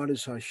say God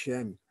is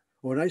Hashem,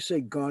 or when I say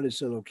God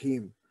is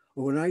Elohim,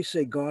 or when I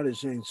say God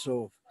is Ein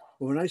Sof,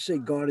 or when I say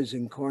God is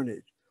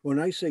incarnate, or when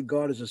I say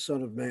God is the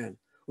Son of Man,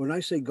 or when I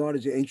say God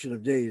is the Ancient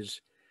of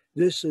Days,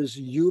 this is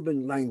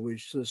human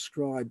language to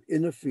describe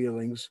inner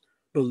feelings,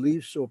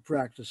 beliefs, or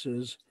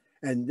practices,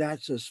 and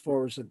that's as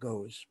far as it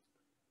goes.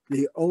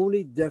 The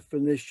only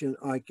definition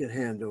I can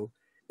handle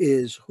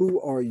is,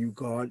 who are you,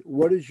 God?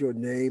 What is your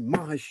name?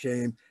 Ma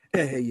Hashem,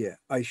 Eheyeh,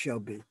 I shall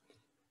be.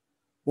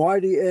 Why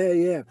the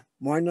Eheyeh?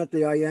 Why not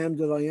the I am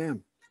that I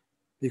am?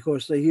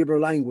 Because the Hebrew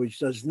language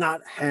does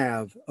not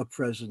have a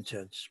present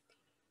tense.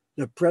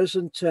 The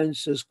present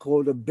tense is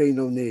called a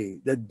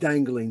Benoni, the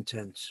dangling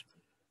tense.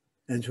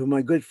 And to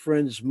my good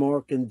friends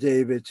Mark and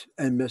David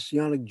and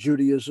Messianic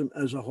Judaism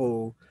as a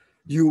whole,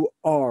 you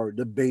are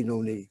the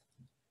Benoni.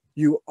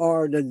 You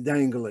are the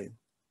dangling.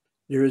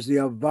 There is the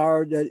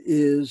avar that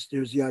is,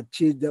 there's the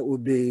atid that will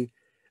be,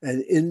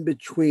 and in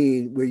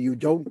between where you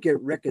don't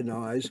get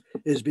recognized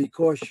is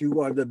because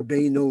you are the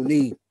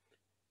Benoni.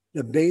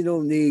 The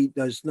Benoni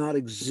does not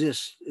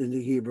exist in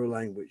the Hebrew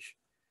language.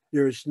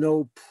 There is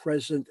no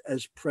present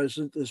as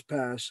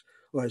past,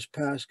 or as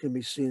past can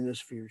be seen as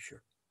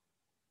future.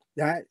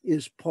 That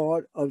is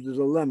part of the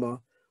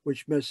dilemma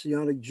which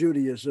Messianic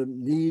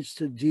Judaism needs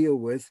to deal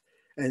with,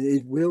 and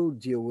it will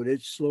deal with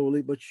it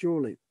slowly but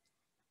surely.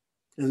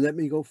 And let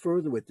me go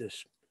further with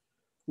this.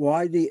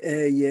 Why the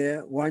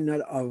Eheyeh? Why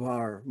not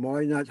Avar?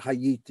 Why not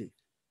Hayiti?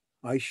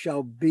 I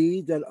shall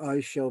be that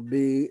I shall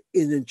be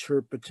in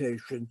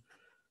interpretation.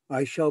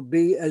 I shall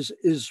be as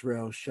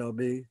Israel shall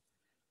be.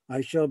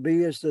 I shall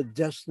be as the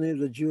destiny of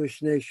the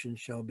Jewish nation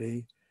shall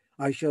be.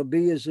 I shall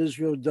be as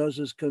Israel does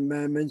its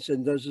commandments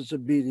and does its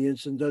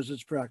obedience and does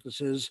its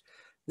practices.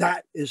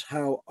 That is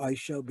how I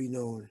shall be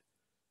known.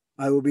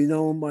 I will be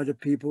known by the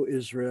people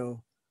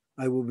Israel.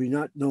 I will be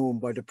not known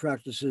by the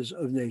practices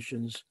of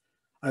nations.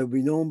 I will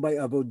be known by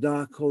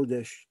Avodah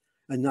Kodesh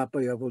and not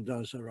by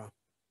Avodah Zarah.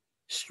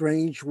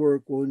 Strange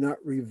work will not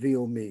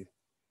reveal me.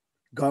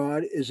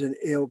 God is an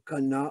El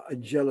Kana, a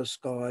jealous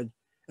God,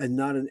 and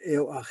not an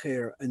El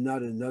Acher, and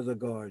not another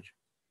God.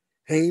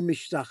 Hey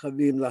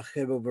mishtachavim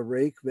lachevo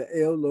v'reik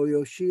ve'el lo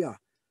yoshia.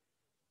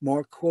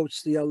 Mark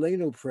quotes the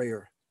Aleinu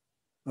prayer.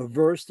 A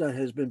verse that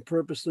has been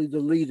purposely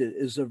deleted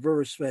is the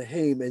verse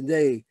Ve'hem, and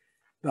they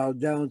bow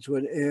down to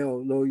an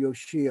El lo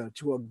yoshia,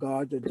 to a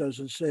God that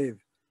doesn't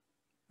save.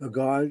 A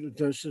God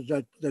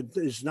that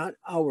is not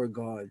our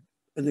God,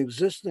 an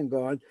existing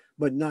God,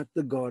 but not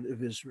the God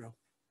of Israel.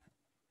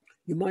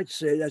 You might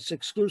say that's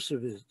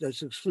exclusivity.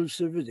 That's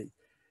exclusivity.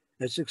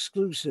 That's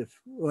exclusive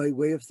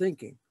way of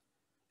thinking.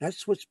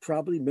 That's what's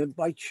probably meant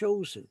by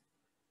chosen.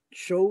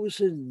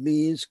 Chosen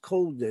means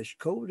Kodesh.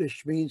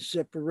 Kodesh means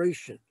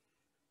separation.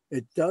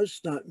 It does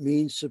not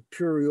mean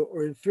superior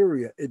or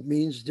inferior. It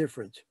means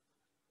different.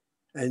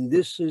 And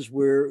this is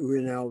where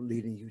we're now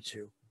leading you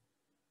to.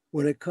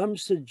 When it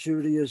comes to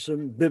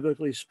Judaism,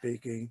 biblically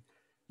speaking,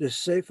 the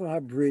Sefer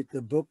HaBrit,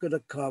 the Book of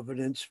the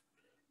Covenants,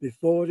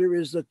 before there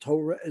is the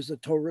Torah, as the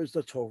Torah is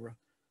the Torah,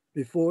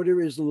 before there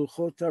is the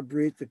Luchot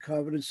HaBrit, the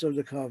covenants of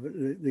the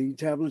covenant, the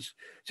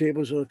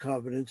tables of the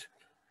covenant,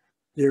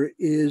 there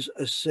is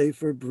a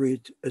Sefer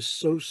Brit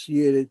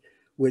associated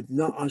with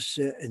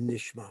Naaseh and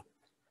Nishma.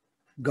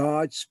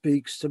 God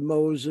speaks to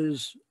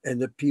Moses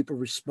and the people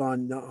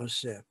respond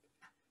Naaseh.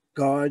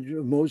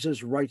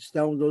 Moses writes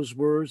down those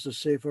words, the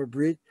Sefer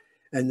Brit,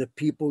 and the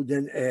people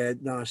then add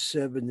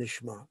Naaseh and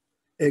Nishma.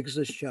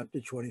 Exodus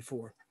chapter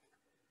 24.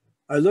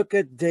 I look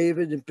at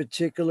David in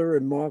particular,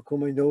 and Mark,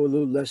 whom I know a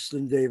little less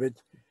than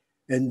David,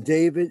 and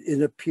David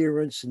in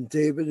appearance, and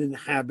David in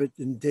habit,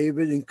 and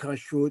David in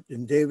kashrut,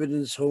 and David in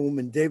his home,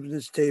 and David in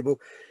his table,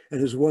 and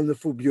his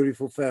wonderful,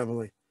 beautiful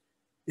family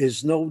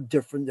is no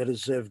different than a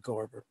Zev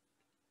Garber.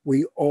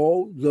 We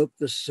all look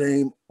the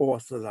same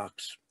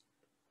Orthodox.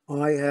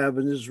 I have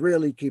an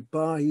Israeli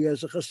kippah, he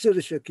has a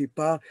Hasidic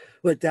kippah,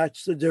 but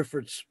that's the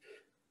difference.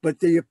 But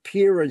the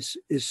appearance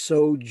is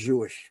so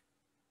Jewish.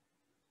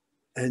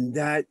 And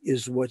that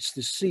is what's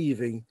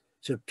deceiving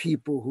to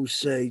people who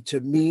say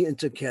to me and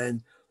to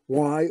Ken,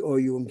 why are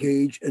you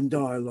engaged in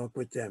dialogue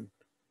with them?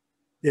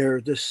 They're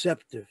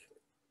deceptive.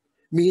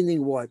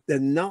 Meaning what? The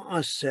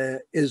Naaseh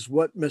is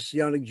what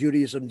Messianic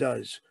Judaism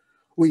does.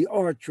 We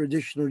are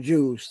traditional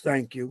Jews,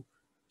 thank you.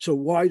 So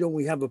why don't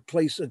we have a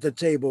place at the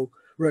table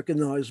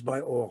recognized by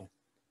all?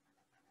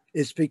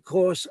 It's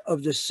because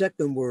of the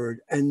second word,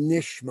 and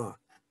nishma.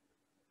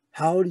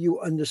 How do you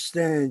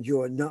understand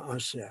your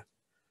naaseh?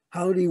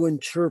 How do you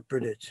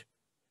interpret it?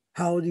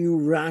 How do you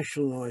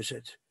rationalize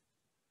it?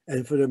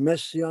 And for the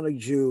Messianic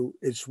Jew,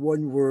 it's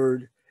one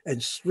word,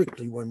 and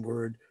strictly one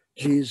word,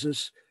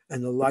 Jesus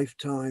and the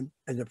lifetime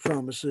and the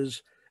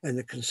promises and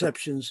the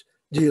conceptions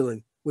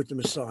dealing with the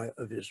Messiah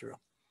of Israel.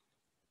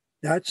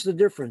 That's the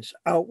difference.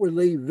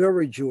 Outwardly,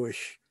 very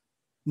Jewish.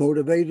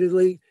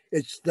 Motivatedly,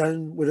 it's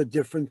done with a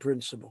different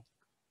principle.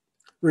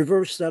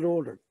 Reverse that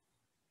order.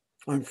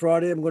 On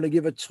Friday, I'm going to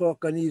give a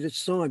talk on Edith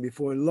Stein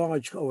before a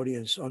large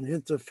audience on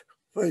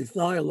interfaith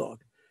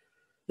dialogue.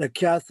 The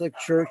Catholic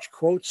Church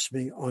quotes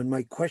me on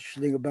my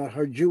questioning about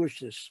her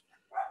Jewishness.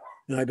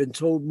 And I've been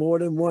told more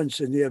than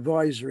once in the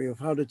advisory of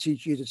how to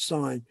teach Edith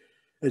Stein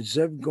that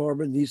Zev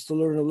Garber needs to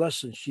learn a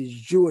lesson. She's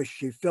Jewish.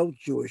 She felt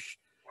Jewish.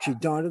 She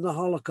died in the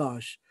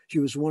Holocaust. She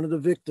was one of the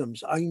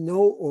victims. I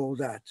know all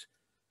that.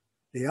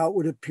 The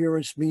outward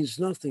appearance means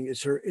nothing.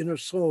 It's her inner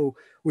soul,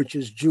 which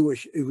is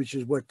Jewish, which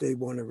is what they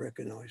want to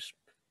recognize.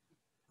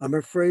 I'm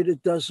afraid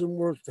it doesn't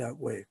work that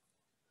way.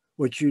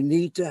 What you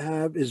need to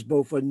have is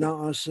both a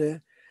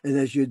naaseh, and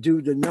as you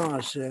do the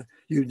naaseh,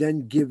 you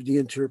then give the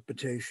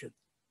interpretation.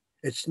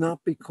 It's not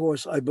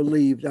because I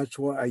believe, that's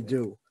why I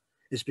do.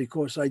 It's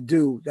because I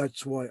do,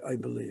 that's why I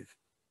believe.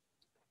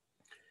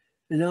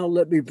 And now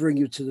let me bring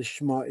you to the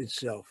Shema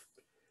itself.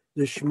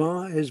 The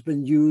Shema has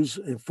been used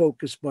and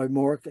focused by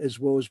Mark as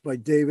well as by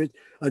David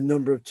a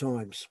number of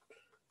times.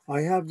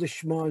 I have the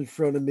Shema in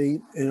front of me,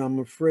 and I'm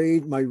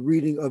afraid my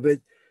reading of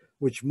it,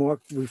 which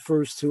Mark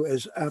refers to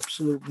as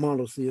absolute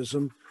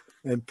monotheism,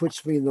 and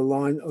puts me in the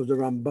line of the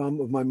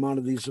Rambam of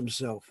Maimonides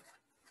himself.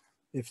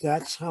 If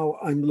that's how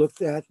I'm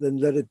looked at, then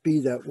let it be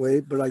that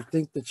way, but I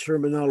think the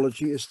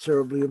terminology is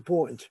terribly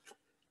important.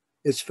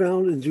 It's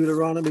found in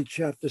Deuteronomy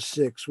chapter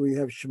 6, where you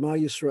have Shema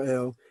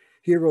Yisrael,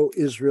 Hear, O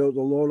Israel,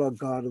 the Lord our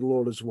God, the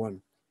Lord is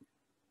one.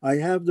 I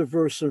have the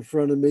verse in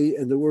front of me,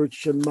 and the word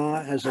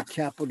Shema has a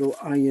capital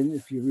Ayin,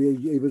 if you're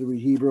really able to read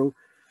Hebrew.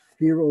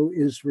 Hear, O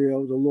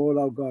Israel, the Lord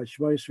our God,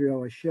 Shema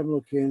Yisrael, Hashem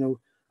Elokeinu,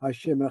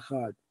 Hashem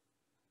Echad.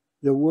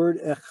 The word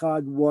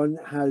Echad, one,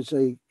 has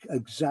a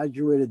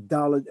exaggerated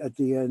dalet at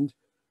the end.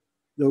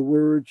 The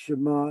word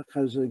Shema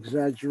has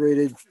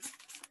exaggerated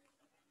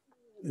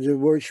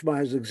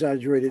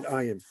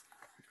Ayin.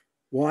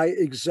 Why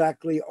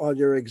exactly are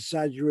there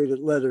exaggerated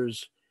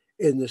letters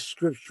in the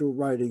scriptural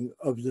writing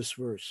of this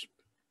verse?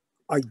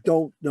 I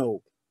don't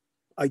know.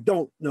 I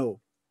don't know,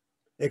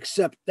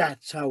 except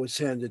that's how it's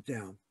handed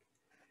down.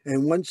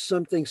 And once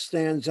something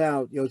stands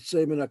out,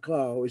 Yotzei min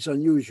haklal, is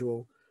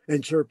unusual,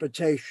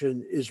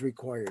 interpretation is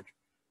required.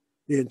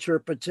 The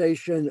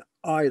interpretation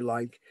I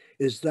like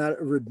is that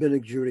of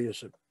rabbinic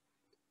Judaism.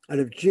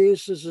 And if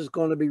Jesus is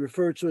going to be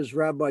referred to as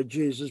Rabbi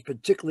Jesus,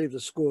 particularly of the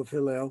school of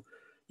Hillel,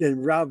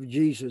 then Rav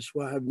Jesus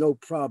will have no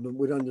problem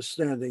with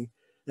understanding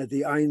that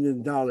the Ayin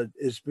and Dalet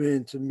is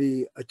meant to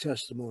me a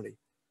testimony,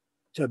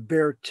 to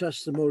bear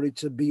testimony,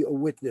 to be a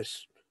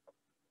witness.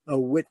 A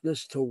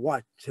witness to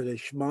what? To the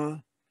Shema,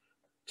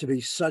 to be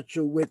such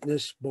a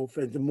witness both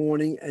at the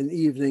morning and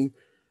evening,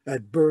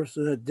 at birth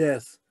and at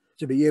death,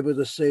 to be able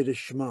to say the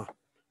Shema.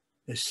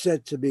 Is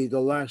said to be the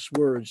last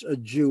words a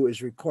Jew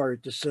is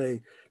required to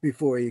say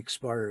before he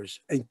expires,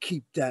 and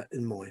keep that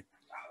in mind.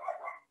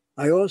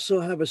 I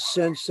also have a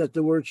sense that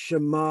the word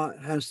Shema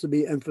has to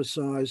be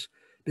emphasized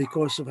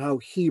because of how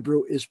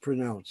Hebrew is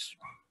pronounced.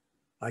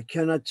 I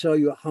cannot tell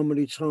you how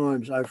many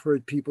times I've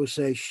heard people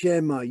say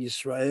Shema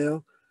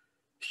Yisrael.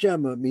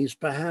 Shema means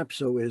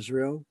perhaps, O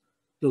Israel.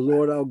 The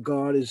Lord our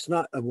God is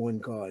not a one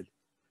God.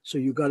 So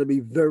you got to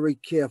be very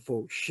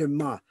careful.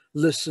 Shema,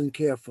 listen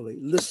carefully,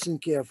 listen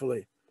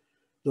carefully.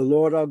 The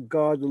Lord our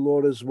God, the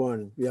Lord is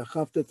one. You are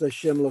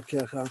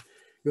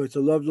to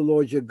love the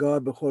Lord your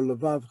God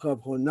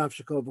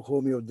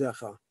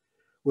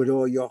with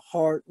all your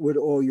heart, with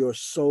all your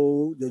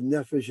soul. The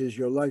nefesh is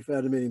your life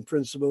animating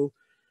principle.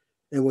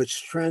 And what's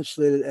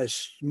translated as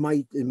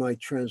smite in my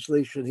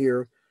translation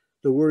here,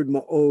 the word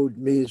ma'od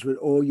means with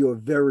all your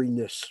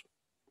veriness.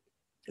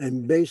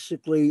 And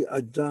basically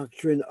a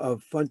doctrine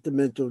of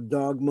fundamental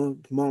dogma,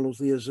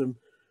 monotheism,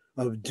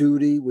 of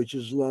duty, which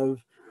is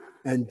love,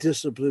 and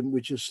discipline,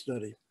 which is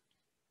study.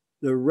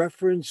 The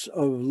reference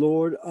of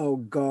Lord our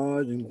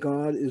God and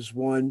God is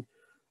one,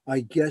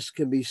 I guess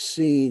can be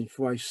seen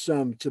by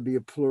some to be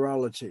a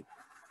plurality.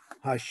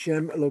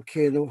 Hashem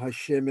Elokeinu,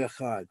 Hashem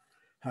Echad.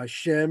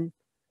 Hashem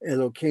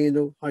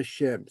Elokeinu,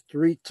 Hashem.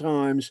 3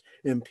 times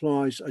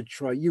implies a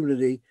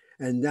triunity,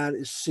 and that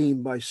is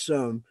seen by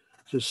some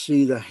to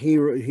see the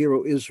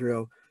hero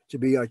Israel to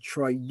be a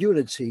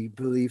triunity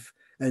belief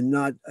and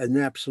not an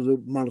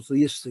absolute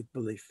monotheistic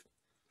belief.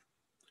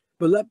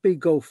 But let me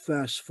go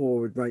fast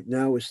forward right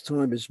now as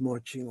time is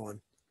marching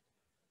on.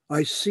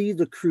 I see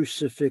the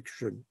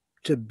crucifixion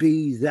to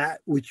be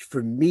that which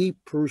for me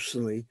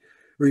personally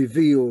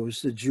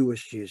reveals the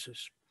Jewish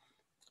Jesus.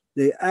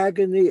 The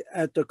agony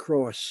at the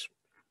cross.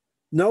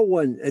 No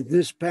one at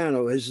this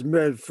panel has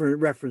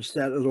referenced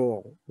that at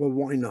all. Well,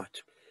 why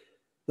not?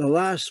 The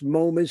last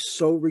moments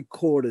so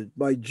recorded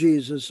by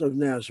Jesus of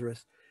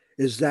Nazareth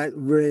is that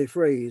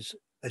phrase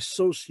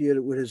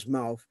associated with his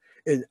mouth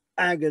in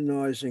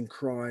agonizing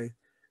cry,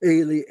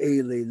 Eli,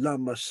 Eli,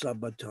 lama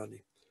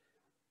sabachthani.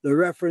 The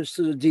reference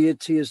to the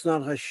deity is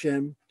not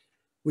Hashem,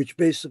 which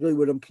basically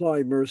would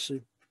imply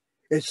mercy.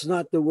 It's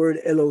not the word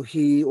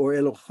Elohi or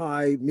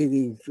Elohai,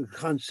 meaning the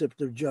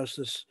concept of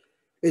justice.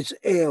 It's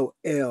El,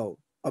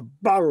 a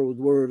borrowed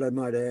word, I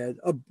might add,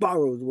 a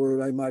borrowed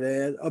word, I might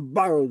add, a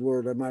borrowed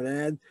word, I might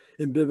add,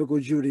 in biblical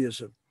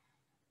Judaism.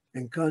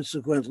 And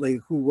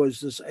consequently, who was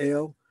this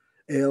El?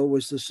 El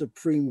was the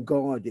supreme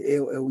God, the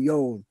El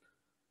Elyon,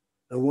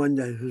 the one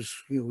that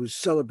whose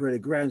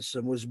celebrated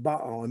grandson was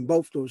Baal. And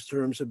both those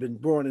terms have been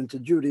brought into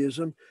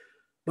Judaism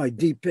by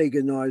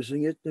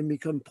depaganizing it and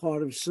become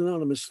part of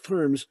synonymous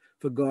terms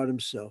for God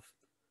himself.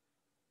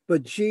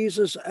 But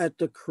Jesus at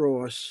the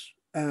cross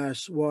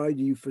asks, why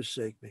do you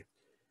forsake me?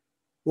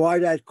 Why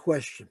that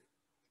question?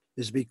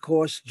 Is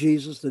because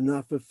Jesus did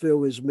not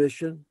fulfill his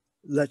mission?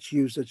 Let's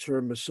use the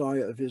term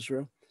Messiah of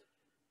Israel.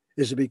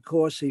 Is it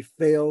because he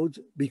failed,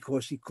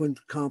 because he couldn't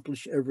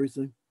accomplish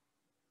everything?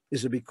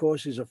 Is it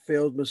because he's a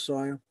failed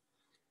Messiah?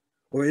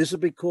 Or is it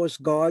because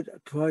God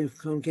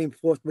came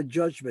forth with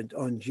judgment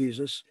on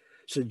Jesus,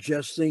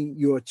 suggesting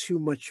you are too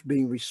much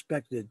being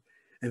respected?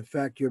 In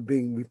fact, you're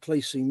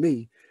replacing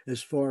me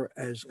as far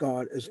as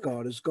God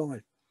is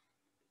God.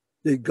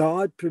 Did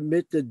God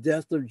permit the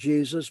death of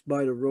Jesus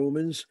by the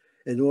Romans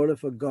in order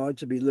for God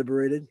to be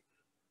liberated?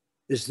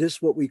 Is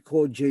this what we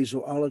call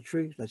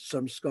Jesuolatry, that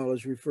some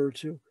scholars refer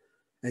to?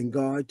 And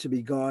God, to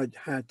be God,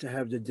 had to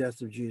have the death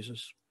of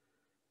Jesus.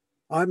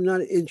 I'm not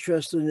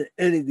interested in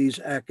any of these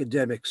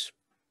academics.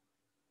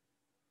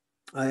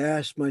 I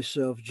asked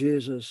myself,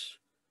 Jesus,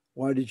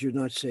 why did you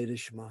not say the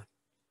Shema?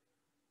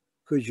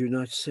 Could you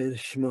not say the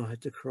Shema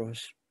at the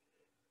cross?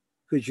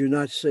 Could you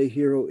not say,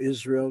 Hear, O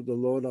Israel, the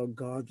Lord our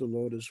God, the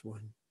Lord is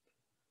one?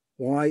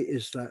 Why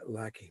is that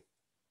lacking?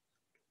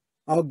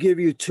 I'll give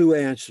you two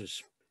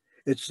answers.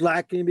 It's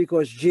lacking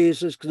because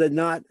Jesus could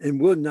not and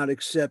would not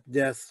accept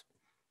death,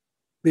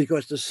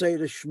 because to say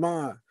the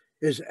Shema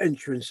is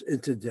entrance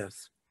into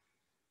death.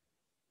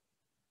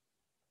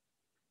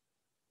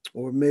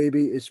 Or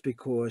maybe it's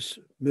because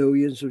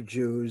millions of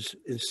Jews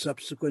in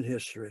subsequent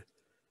history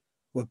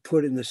were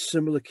put in the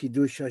similar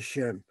Kiddush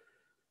Hashem,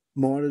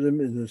 martyrdom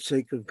in the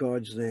sake of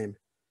God's name,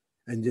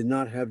 and did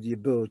not have the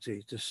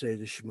ability to say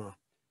the Shema.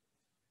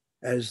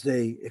 As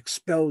they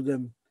expelled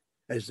them,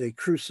 as they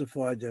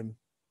crucified them,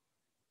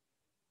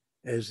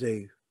 as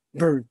they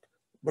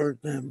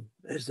burnt them,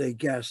 as they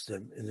gassed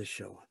them in the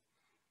Shoah.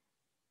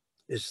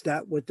 Is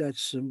that what that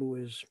symbol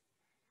is?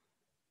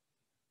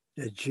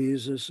 That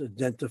Jesus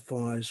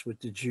identifies with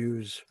the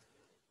Jews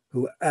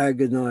who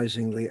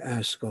agonizingly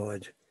ask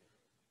God,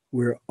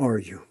 where are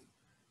you?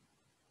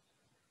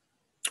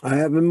 I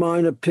have in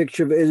mind a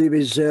picture of Elie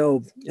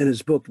Wiesel in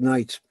his book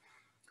Night,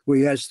 where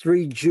he has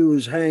three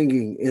Jews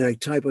hanging in a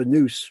type of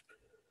noose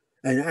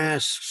and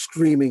asks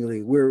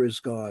screamingly, where is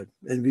God?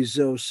 And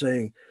Wiesel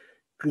saying,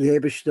 the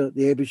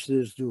Eibishter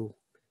is due.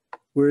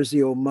 Where is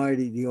the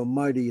Almighty? The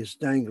Almighty is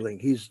dangling.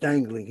 He's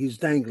dangling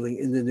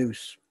in the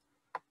noose.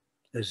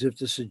 As if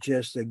to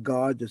suggest that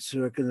God, the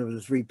second of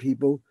the three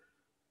people,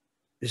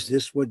 is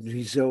this what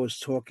Wiesel is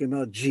talking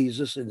about,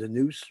 Jesus in the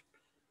noose?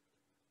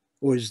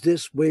 Or is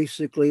this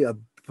basically a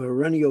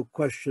perennial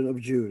question of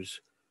Jews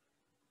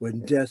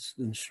when death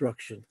and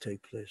destruction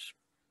take place?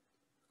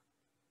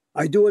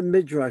 I do a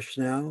midrash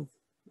now,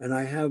 and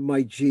I have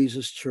my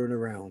Jesus turn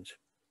around.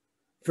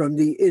 From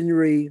the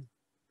Inri,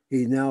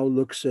 he now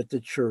looks at the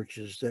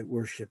churches that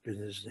worship in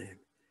his name.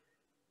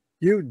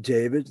 You,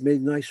 David,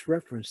 made nice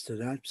reference to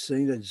that,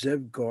 saying that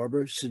Zev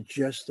Garber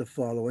suggests the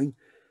following: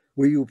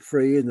 will you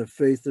pray in the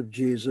faith of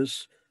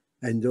Jesus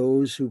and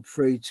those who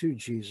pray to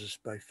Jesus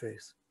by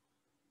faith?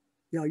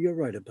 Yeah, you're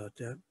right about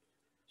that.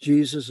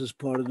 Jesus is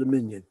part of the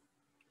minyan.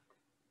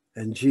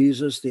 And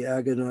Jesus, the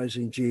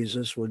agonizing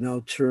Jesus, will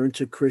now turn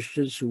to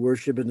Christians who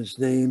worship in his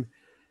name,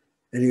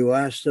 and he will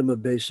ask them a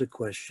basic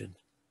question.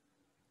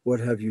 What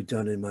have you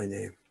done in my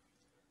name?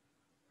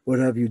 What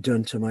have you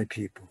done to my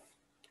people?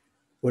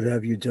 What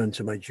have you done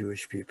to my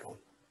Jewish people?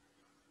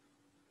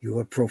 You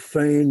have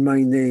profaned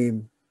my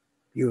name.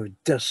 You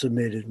have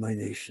decimated my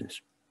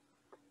nations.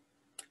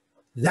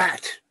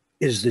 That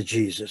is the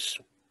Jesus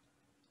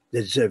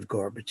that Zev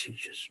Garber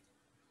teaches.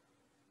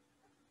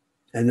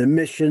 And the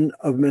mission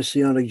of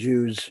Messianic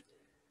Jews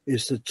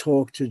is to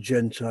talk to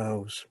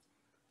Gentiles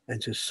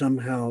and to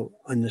somehow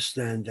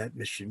understand that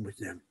mission with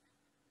them.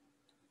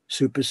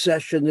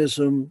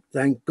 Supersessionism,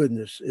 thank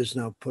goodness, is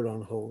now put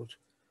on hold.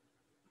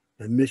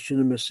 The mission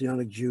of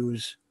Messianic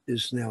Jews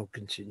is now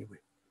continuing.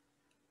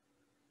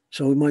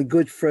 So my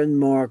good friend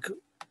Mark,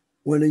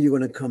 when are you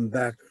going to come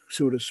back,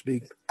 so to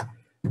speak?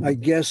 I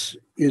guess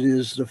it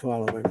is the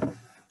following.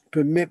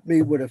 Permit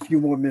me with a few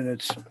more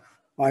minutes.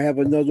 I have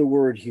another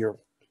word here.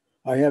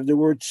 I have the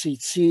word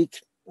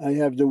tzitzit. I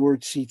have the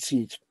word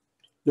tzitzit,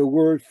 the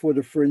word for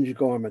the fringe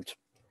garment.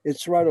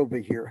 It's right over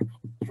here.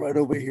 It's right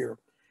over here.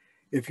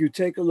 If you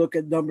take a look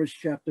at Numbers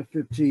chapter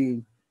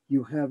 15,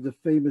 you have the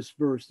famous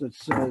verse that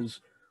says,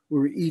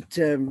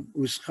 Uri'item,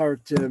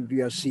 uschartem,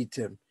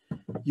 viasitem.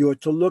 You are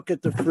to look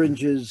at the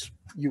fringes,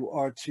 you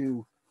are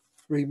to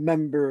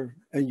remember,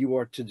 and you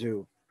are to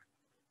do.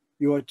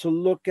 You are to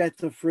look at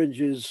the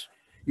fringes,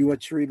 you are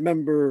to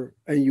remember,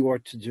 and you are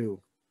to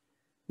do.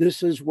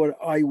 This is what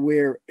I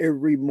wear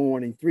every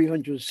morning,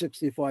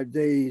 365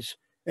 days,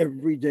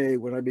 every day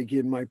when I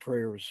begin my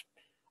prayers.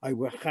 I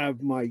will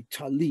have my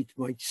talit,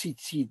 my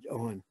tzitzit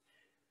on.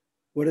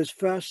 What is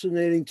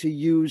fascinating to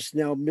use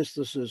now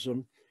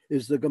mysticism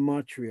is the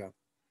gematria.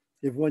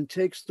 If one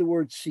takes the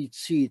word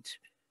tzitzit,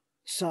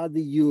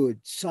 Sadi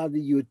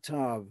Yud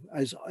Tav,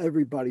 as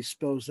everybody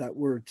spells that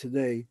word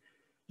today,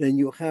 then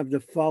you'll have the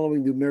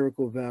following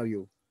numerical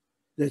value.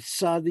 That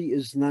Sadi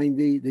is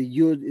 90, the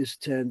Yud is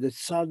 10, that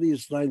Sadi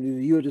is 90,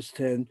 the Yud is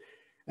 10,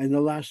 and the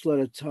last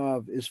letter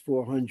Tav is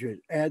 400.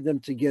 Add them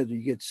together,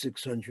 you get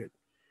 600.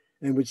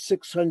 And with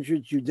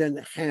 600, you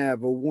then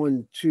have a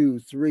 1, 2,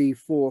 3,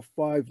 4,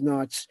 5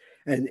 knots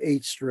and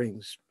 8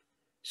 strings.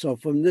 So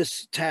from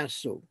this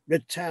tassel, the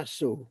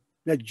tassel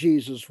that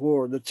Jesus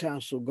wore, the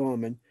tassel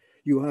garment,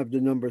 you have the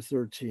number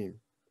 13.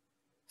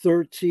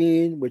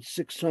 13 with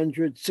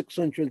 600,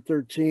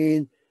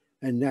 613,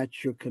 and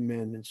that's your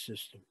commandment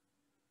system.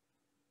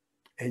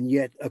 And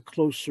yet a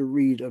closer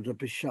read of the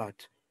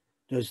Peshat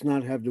does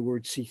not have the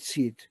word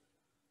tzitzit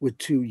with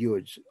 2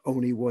 yuds,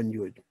 only 1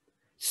 yud.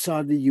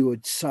 Sadi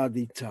yud,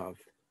 sadi tav.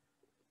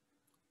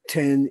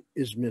 10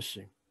 is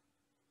missing.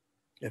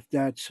 If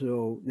that's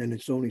so, then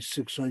it's only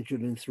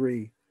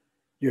 603.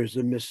 There's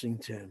a missing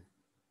 10.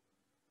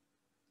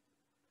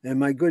 And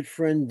my good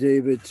friend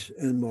David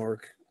and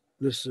Mark,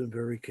 listen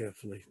very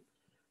carefully.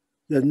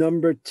 The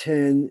number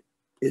 10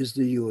 is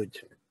the yud.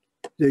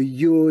 The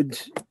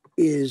yud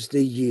is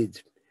the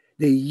yid.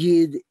 The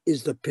yid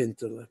is the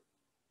pintele.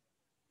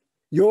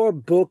 Your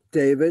book,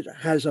 David,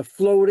 has a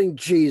floating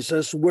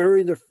Jesus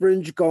wearing the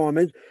fringe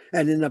garment,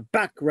 and in the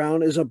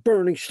background is a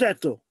burning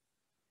shtetl.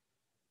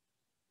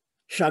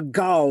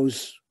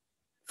 Chagall's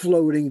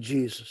floating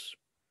Jesus.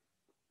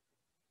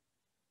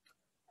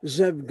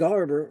 Zev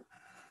Garber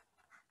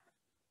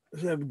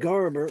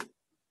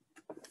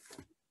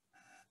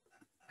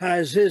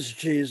has his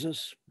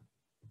Jesus.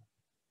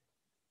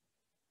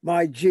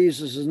 My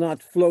Jesus is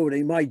not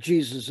floating. My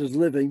Jesus is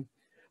living.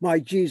 My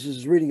Jesus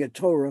is reading a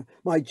Torah.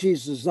 My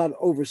Jesus is not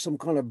over some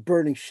kind of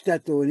burning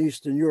shtetl in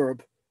Eastern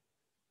Europe.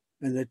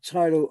 And the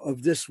title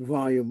of this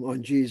volume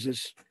on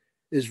Jesus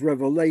is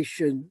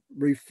Revelation,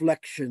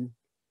 Reflection,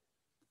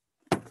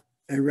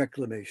 and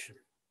Reclamation.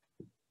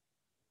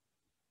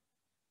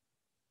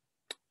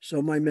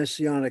 So my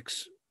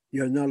Messianics,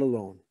 you're not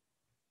alone.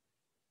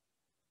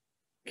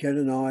 Ken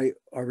and I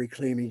are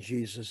reclaiming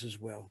Jesus as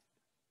well.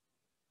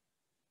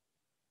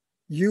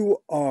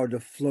 You are the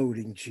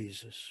floating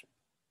Jesus.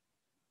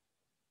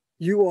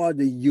 You are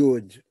the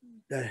Yud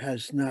that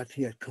has not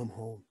yet come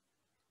home.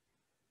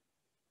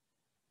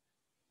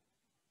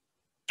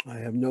 I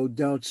have no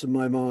doubts in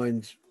my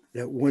mind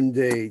that one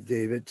day,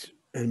 David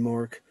and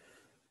Mark,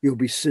 you'll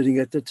be sitting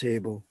at the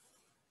table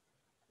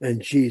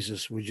and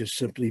Jesus would just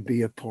simply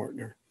be a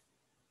partner.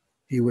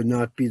 He would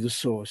not be the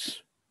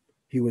source.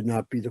 He would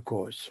not be the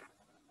cause.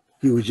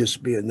 He would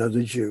just be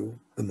another Jew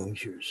among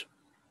Jews.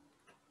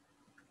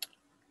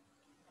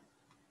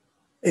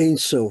 Ein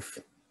Sof.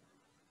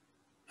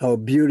 How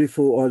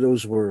beautiful are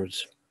those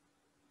words.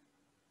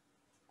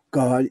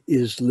 God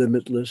is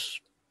limitless.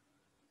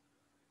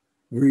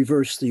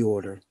 Reverse the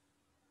order.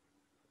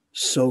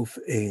 Sof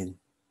Ein.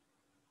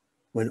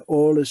 When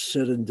all is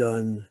said and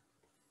done,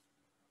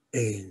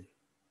 Ein.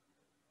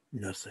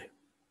 Nothing.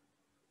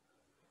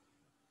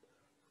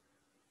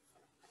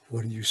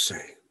 What do you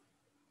say?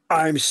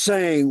 I'm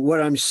saying what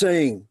I'm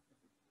saying.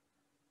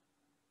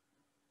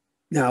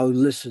 Now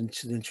listen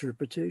to the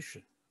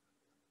interpretation.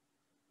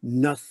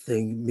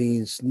 Nothing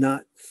means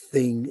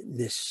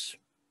nothingness.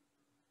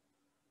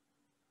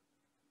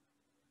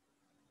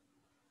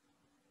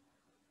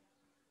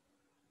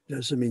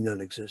 Doesn't mean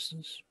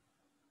non-existence.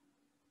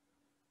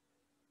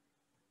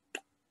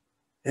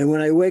 And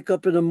when I wake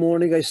up in the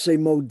morning, I say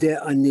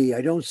modeh ani.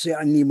 I don't say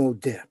ani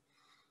modeh.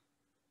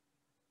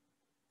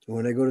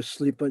 When I go to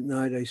sleep at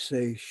night, I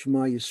say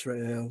Shema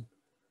Yisrael,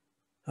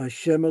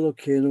 Hashem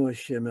Elokeinu,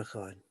 Hashem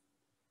Echad.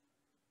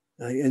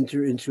 I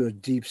enter into a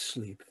deep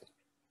sleep.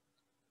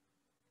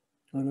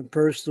 On a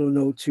personal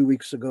note, 2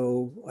 weeks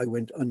ago, I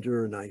went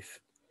under a knife.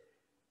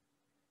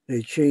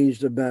 They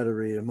changed the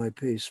battery in my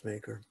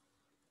pacemaker.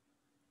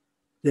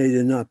 They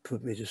did not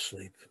put me to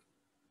sleep.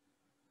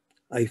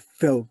 I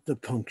felt the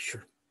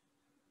puncture.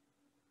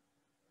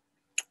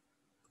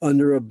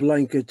 Under a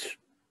blanket,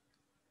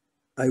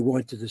 I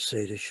wanted to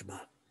say the Shema.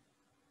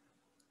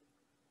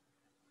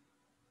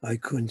 I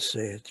couldn't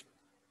say it.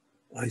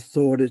 I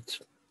thought it.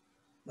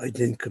 I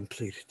didn't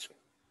complete it.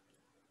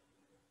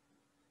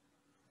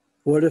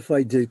 What if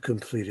I did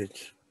complete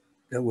it?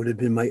 That would have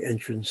been my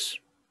entrance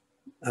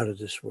out of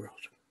this world.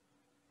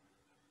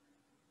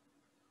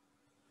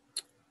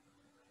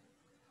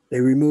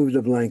 They removed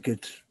the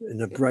blanket, and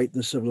the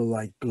brightness of the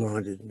light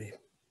blinded me.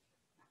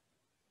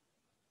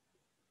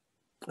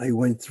 I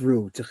went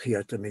through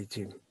Techiyat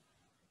HaMetim.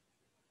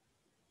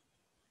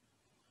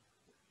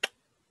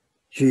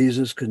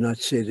 Jesus could not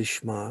say the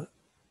Shema.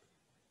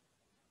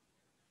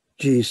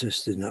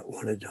 Jesus did not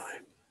want to die.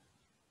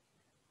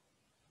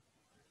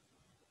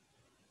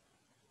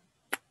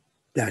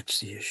 That's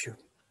the issue.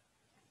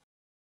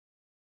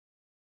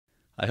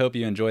 I hope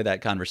you enjoyed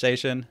that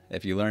conversation.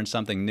 If you learned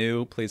something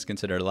new, please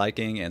consider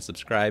liking and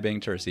subscribing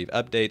to receive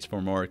updates for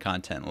more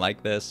content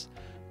like this.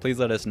 Please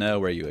let us know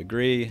where you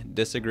agree,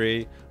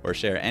 disagree, or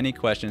share any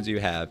questions you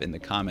have in the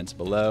comments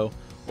below,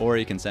 or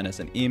you can send us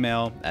an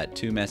email at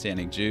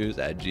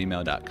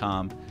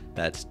twomessianicjews@gmail.com.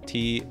 That's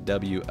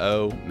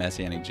TWO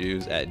Messianic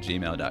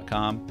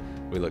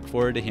Jews@gmail.com. We look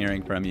forward to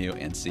hearing from you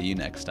and see you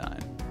next time.